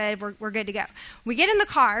he's good. We're good to go. We get in the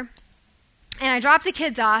car, and I drop the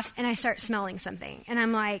kids off, and I start smelling something. And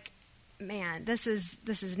I'm like, man, this is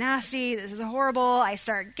nasty. This is horrible. I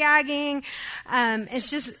start gagging.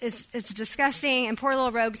 It's disgusting. And poor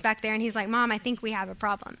little Rogue's back there, and he's like, Mom, I think we have a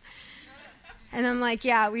problem. And I'm like,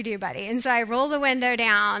 yeah, we do, buddy. And so I roll the window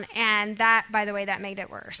down, and that, by the way, that made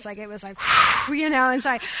it worse. Like, it was like, whew, And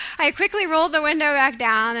so I quickly rolled the window back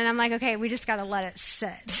down, and I'm like, okay, we just got to let it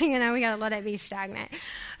sit. We got to let it be stagnant.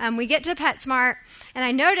 We get to PetSmart, and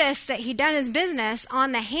I noticed that he'd done his business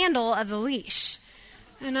on the handle of the leash.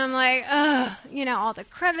 And I'm like, ugh, all the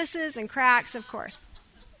crevices and cracks, of course.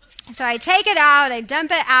 So I take it out, I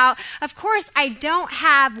dump it out. Of course, I don't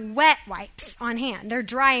have wet wipes on hand. They're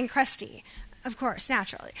dry and crusty, of course,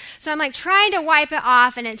 naturally. So I'm like trying to wipe it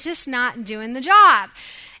off, and it's just not doing the job.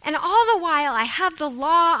 And all the while, I have the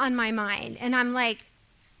law on my mind, and I'm like,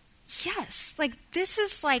 yes, like this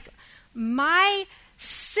is like my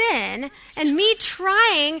sin and me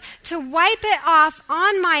trying to wipe it off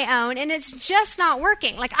on my own, and it's just not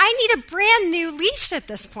working. Like, I need a brand new leash at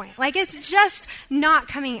this point. Like, it's just not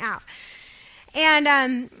coming out. And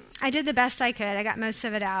I did the best I could. I got most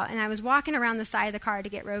of it out, and I was walking around the side of the car to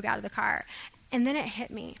get Rogue out of the car, and then it hit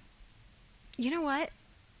me. You know what?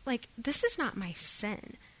 Like, this is not my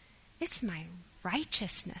sin. It's my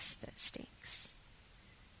righteousness that stinks.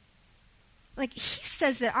 Like, he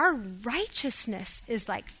says that our righteousness is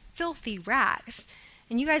like filthy rags.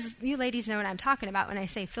 And you ladies know what I'm talking about when I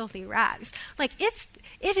say filthy rags. Like,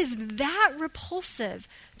 it is that repulsive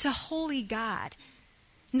to holy God.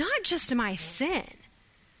 Not just my sin,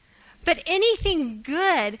 but anything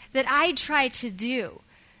good that I try to do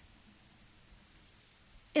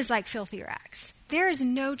is like filthy rags. There is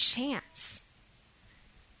no chance.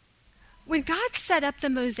 When God set up the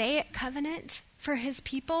Mosaic covenant for his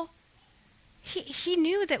people, He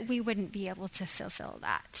knew that we wouldn't be able to fulfill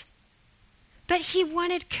that. But he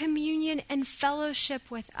wanted communion and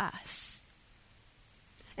fellowship with us.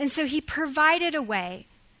 And so he provided a way.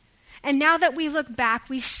 And now that we look back,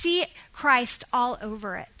 we see Christ all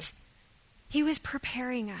over it. He was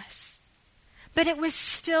preparing us. But it was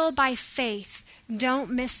still by faith.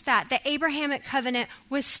 Don't miss that. The Abrahamic covenant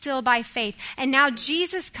was still by faith. And now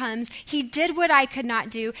Jesus comes. He did what I could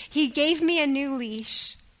not do. He gave me a new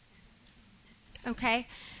leash. Okay?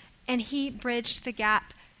 And he bridged the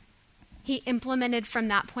gap. He implemented from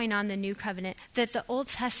that point on the new covenant that the Old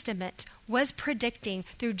Testament was predicting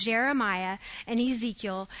through Jeremiah and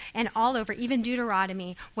Ezekiel and all over, even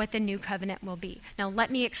Deuteronomy, what the new covenant will be. Now, let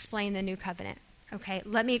me explain the new covenant. Okay?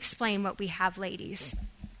 Let me explain what we have, ladies.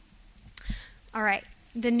 All right.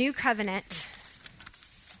 The new covenant,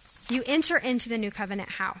 you enter into the new covenant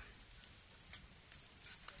how?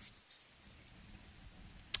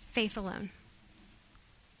 Faith alone.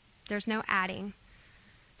 There's no adding.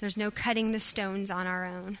 There's no cutting the stones on our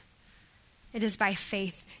own. It is by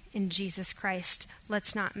faith in Jesus Christ.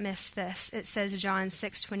 Let's not miss this. It says John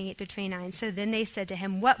 6:28-29. So then they said to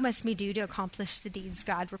him, what must we do to accomplish the deeds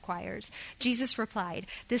God requires? Jesus replied,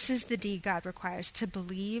 this is the deed God requires, to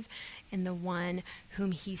believe in the one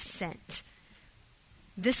whom he sent.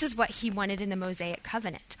 This is what he wanted in the Mosaic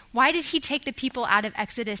covenant. Why did he take the people out of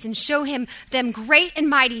Exodus and show them great and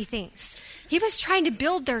mighty things? He was trying to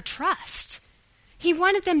build their trust. He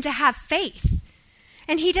wanted them to have faith.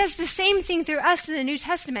 And he does the same thing through us in the New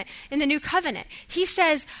Testament, in the New Covenant. He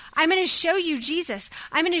says, I'm going to show you Jesus.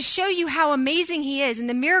 I'm going to show you how amazing he is and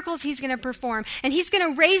the miracles he's going to perform. And he's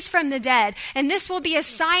going to raise from the dead. And this will be a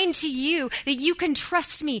sign to you that you can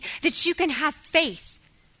trust me, that you can have faith.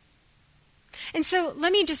 And so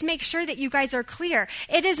let me just make sure that you guys are clear.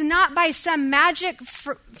 It is not by some magic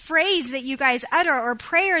phrase that you guys utter or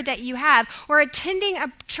prayer that you have or attending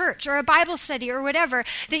a church or a Bible study or whatever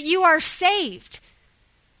that you are saved.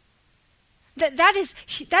 That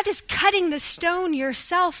is cutting the stone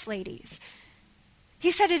yourself, ladies.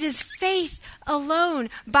 He said it is faith alone,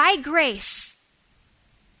 by grace,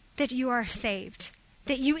 that you are saved,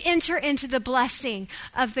 that you enter into the blessing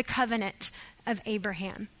of the covenant of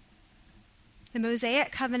Abraham. The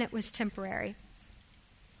Mosaic covenant was temporary.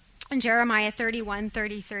 In Jeremiah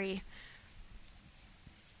 31:33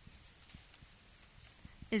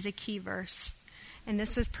 is a key verse. And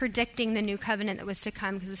this was predicting the new covenant that was to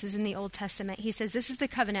come, because this is in the Old Testament. He says, this is the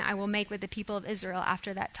covenant I will make with the people of Israel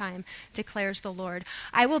after that time, declares the Lord.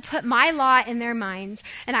 I will put my law in their minds,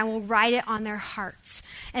 and I will write it on their hearts.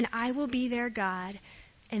 And I will be their God,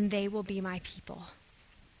 and they will be my people.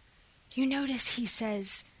 You notice he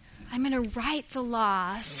says, I'm going to write the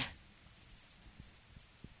laws,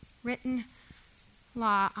 written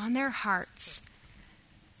law, on their hearts.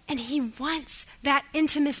 And he wants that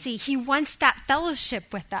intimacy. He wants that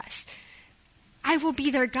fellowship with us. I will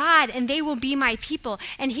be their God and they will be my people.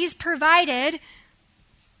 And he's provided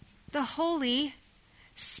the Holy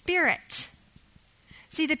Spirit.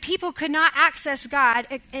 See, the people could not access God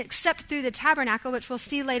except through the tabernacle, which we'll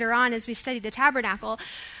see later on as we study the tabernacle.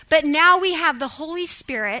 But now we have the Holy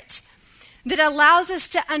Spirit that allows us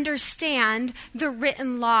to understand the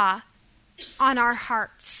written law on our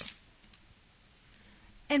hearts.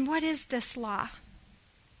 And what is this law?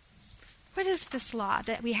 What is this law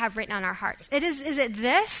that we have written on our hearts? Is it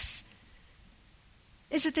this?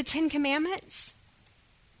 Is it the Ten Commandments?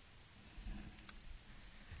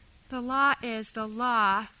 The law is the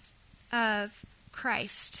law of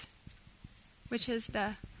Christ, which is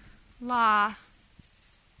the law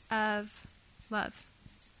of love.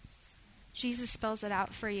 Jesus spells it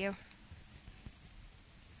out for you.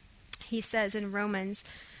 He says in Romans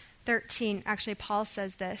 13, actually Paul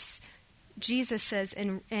says this. Jesus says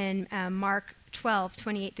in Mark 12,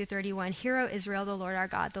 28 through 31, Hear, O Israel, the Lord our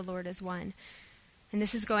God, the Lord is one. And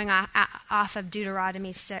this is going off of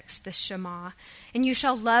Deuteronomy 6, the Shema. And you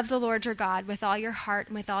shall love the Lord your God with all your heart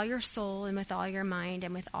and with all your soul and with all your mind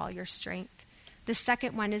and with all your strength. The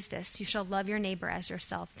second one is this, you shall love your neighbor as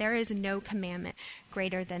yourself. There is no commandment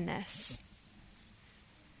greater than this.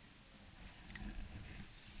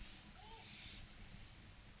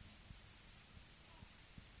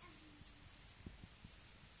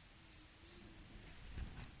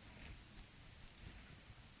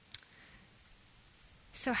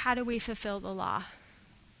 So how do we fulfill the law?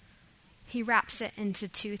 He wraps it into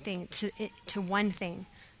two things, to one thing,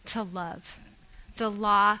 to love. The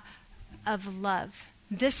law of love.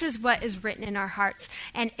 This is what is written in our hearts,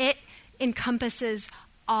 and it encompasses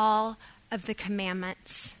all of the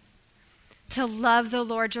commandments. To love the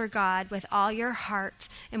Lord your God with all your heart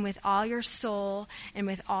and with all your soul and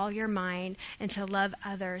with all your mind, and to love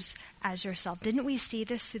others as yourself. Didn't we see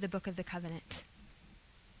this through the book of the covenant?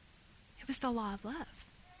 It was the law of love.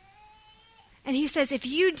 And he says, if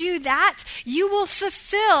you do that, you will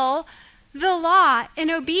fulfill the law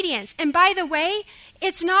in obedience. And by the way,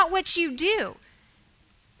 it's not what you do.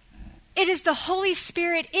 It is the Holy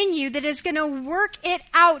Spirit in you that is going to work it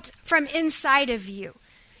out from inside of you.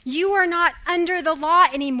 You are not under the law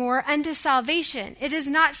anymore unto salvation. It is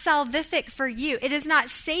not salvific for you. It is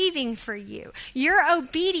not saving for you. Your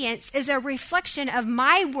obedience is a reflection of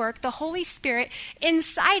my work, the Holy Spirit,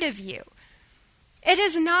 inside of you. It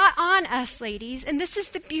is not on us, ladies, and this is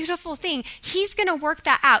the beautiful thing. He's going to work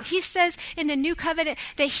that out. He says in the new covenant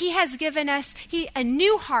that he has given us a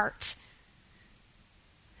new heart.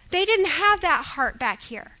 They didn't have that heart back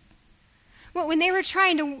here. Well, when they were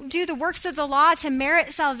trying to do the works of the law to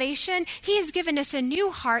merit salvation, he has given us a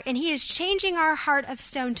new heart, and he is changing our heart of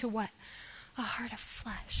stone to what? A heart of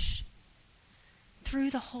flesh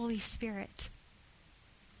through the Holy Spirit.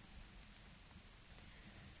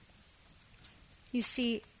 You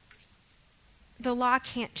see, the law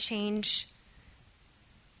can't change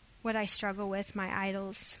what I struggle with, my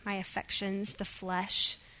idols, my affections, the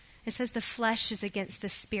flesh. It says the flesh is against the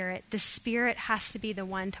spirit. The spirit has to be the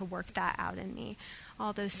one to work that out in me.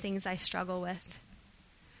 All those things I struggle with.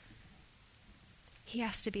 He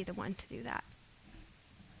has to be the one to do that.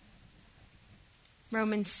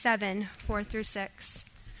 Romans 7, 4 through 6.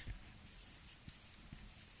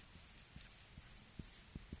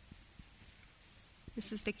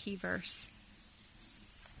 This is the key verse.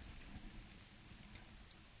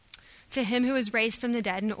 To him who was raised from the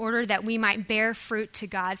dead in order that we might bear fruit to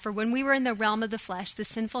God. For when we were in the realm of the flesh, the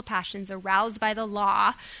sinful passions aroused by the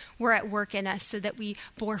law were at work in us so that we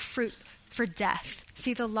bore fruit for death.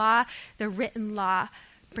 See, the law, the written law,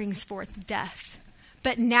 brings forth death.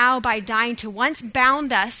 But now by dying to once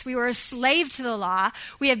bound us, we were a slave to the law.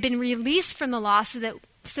 We have been released from the law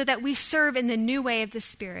so that we serve in the new way of the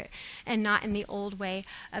Spirit and not in the old way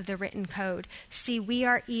of the written code. See, we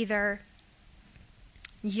are either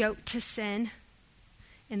yoked to sin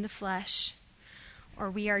in the flesh,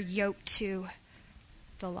 or we are yoked to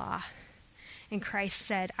the law. And Christ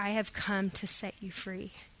said, I have come to set you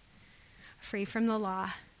free. Free from the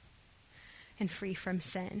law and free from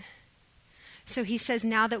sin. So he says,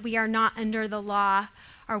 now that we are not under the law,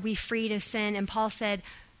 are we free to sin? And Paul said,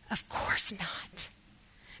 of course not.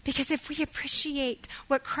 Because if we appreciate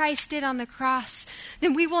what Christ did on the cross,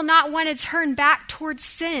 then we will not want to turn back towards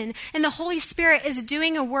sin. And the Holy Spirit is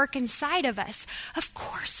doing a work inside of us. Of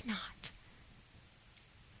course not.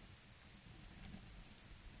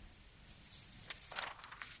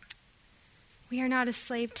 We are not a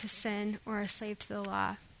slave to sin or a slave to the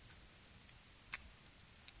law.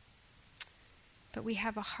 But we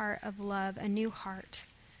have a heart of love, a new heart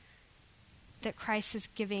that Christ is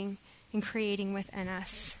giving and creating within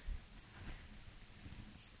us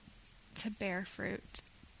to bear fruit.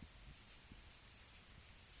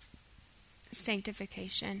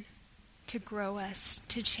 Sanctification, to grow us,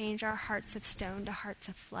 to change our hearts of stone to hearts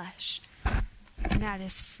of flesh. And that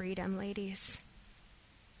is freedom, ladies.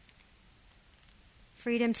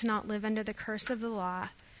 Freedom to not live under the curse of the law,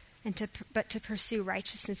 but to pursue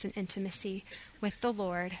righteousness and intimacy with the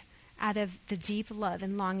Lord out of the deep love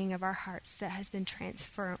and longing of our hearts that has been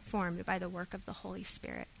transformed by the work of the Holy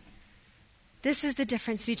Spirit. This is the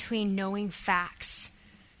difference between knowing facts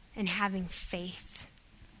and having faith.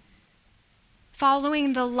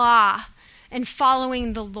 Following the law and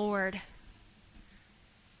following the Lord.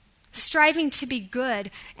 Striving to be good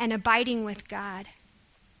and abiding with God.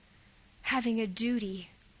 Having a duty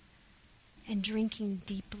and drinking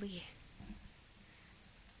deeply.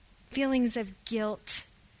 Feelings of guilt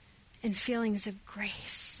and feelings of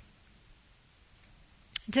grace.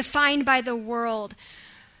 Defined by the world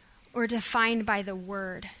or defined by the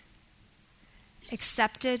word.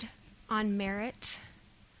 Accepted on merit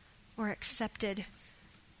or accepted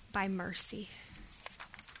by mercy.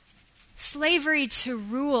 Slavery to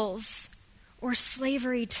rules or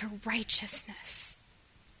slavery to righteousness.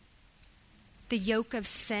 The yoke of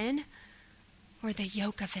sin or the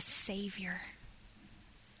yoke of a Savior.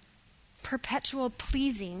 Perpetual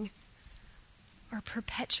pleasing or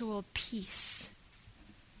perpetual peace.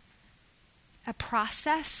 A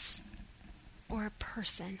process or a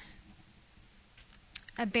person.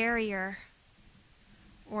 A barrier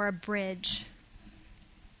or a bridge.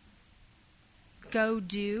 Go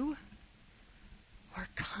do or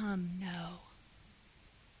come know.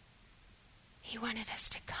 He wanted us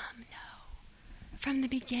to come know from the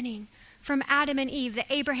beginning. From Adam and Eve, the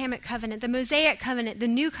Abrahamic covenant, the Mosaic covenant, the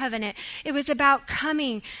new covenant. It was about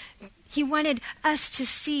coming. He wanted us to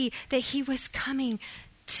see that he was coming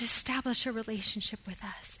to establish a relationship with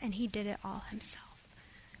us. And he did it all himself.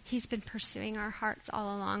 He's been pursuing our hearts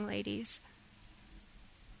all along, ladies.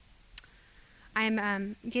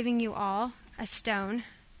 I'm giving you all a stone.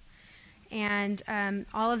 And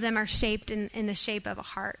all of them are shaped in the shape of a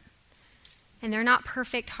heart. And they're not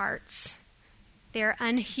perfect hearts. They're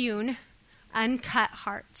unhewn, uncut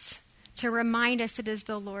hearts to remind us it is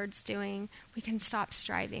the Lord's doing. We can stop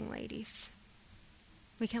striving, ladies.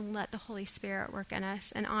 We can let the Holy Spirit work in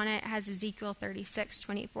us. And on it has Ezekiel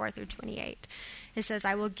 36:24-28. It says,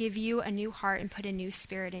 I will give you a new heart and put a new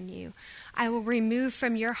spirit in you. I will remove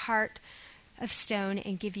from your heart of stone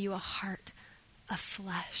and give you a heart of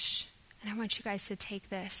flesh. And I want you guys to take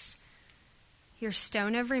this, your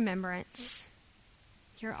stone of remembrance,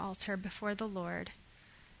 your altar before the Lord,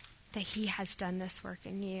 that he has done this work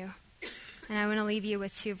in you. And I want to leave you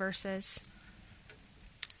with two verses.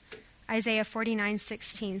 Isaiah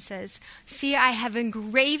 49:16 says, see, I have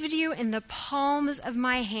engraved you in the palms of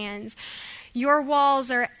my hands. Your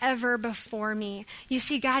walls are ever before me. You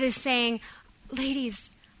see, God is saying,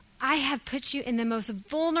 ladies, I have put you in the most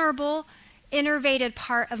vulnerable, innervated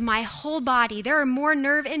part of my whole body. There are more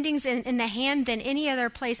nerve endings in the hand than any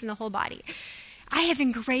other place in the whole body. I have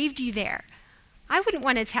engraved you there. I wouldn't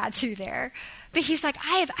want a tattoo there. But he's like,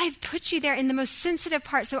 I've put you there in the most sensitive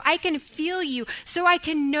part so I can feel you, so I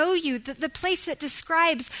can know you, the place that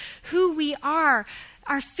describes who we are,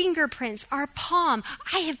 our fingerprints, our palm.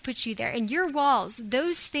 I have put you there. And your walls,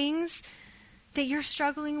 those things that you're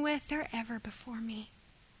struggling with, they're ever before me.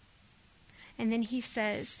 And then he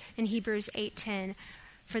says in Hebrews 8:10,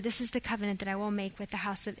 for this is the covenant that I will make with the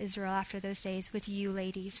house of Israel after those days, with you,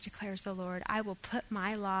 ladies, declares the Lord. I will put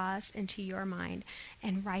my laws into your mind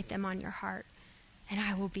and write them on your heart, and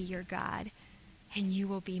I will be your God, and you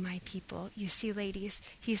will be my people. You see, ladies,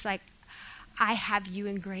 he's like, I have you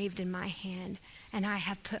engraved in my hand, and I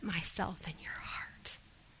have put myself in your heart.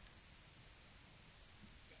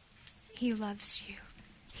 He loves you.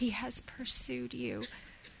 He has pursued you.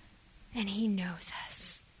 And he knows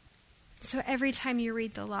us. So every time you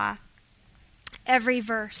read the law, every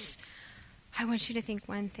verse, I want you to think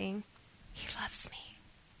one thing. He loves me.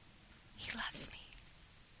 He loves me.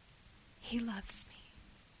 He loves me.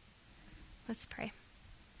 Let's pray.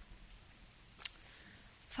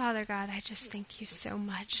 Father God, I just thank you so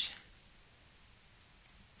much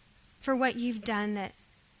for what you've done that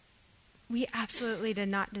we absolutely did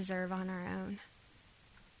not deserve on our own.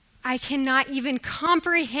 I cannot even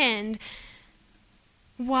comprehend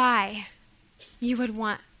why you would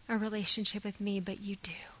want a relationship with me, but you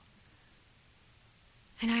do.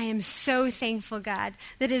 And I am so thankful, God,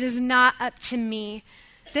 that it is not up to me,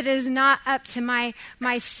 that it is not up to my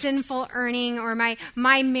sinful earning or my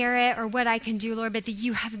merit or what I can do, Lord, but that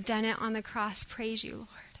you have done it on the cross. Praise you, Lord.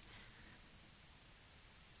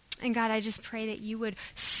 And God, I just pray that you would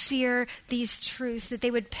sear these truths, that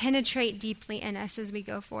they would penetrate deeply in us as we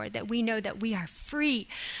go forward, that we know that we are free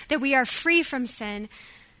from sin,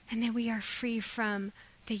 and that we are free from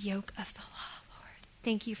the yoke of the law, Lord.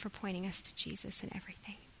 Thank you for pointing us to Jesus in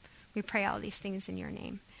everything. We pray all these things in your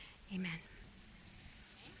name. Amen.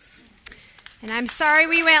 And I'm sorry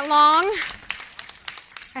we went long.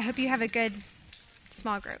 I hope you have a good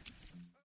small group.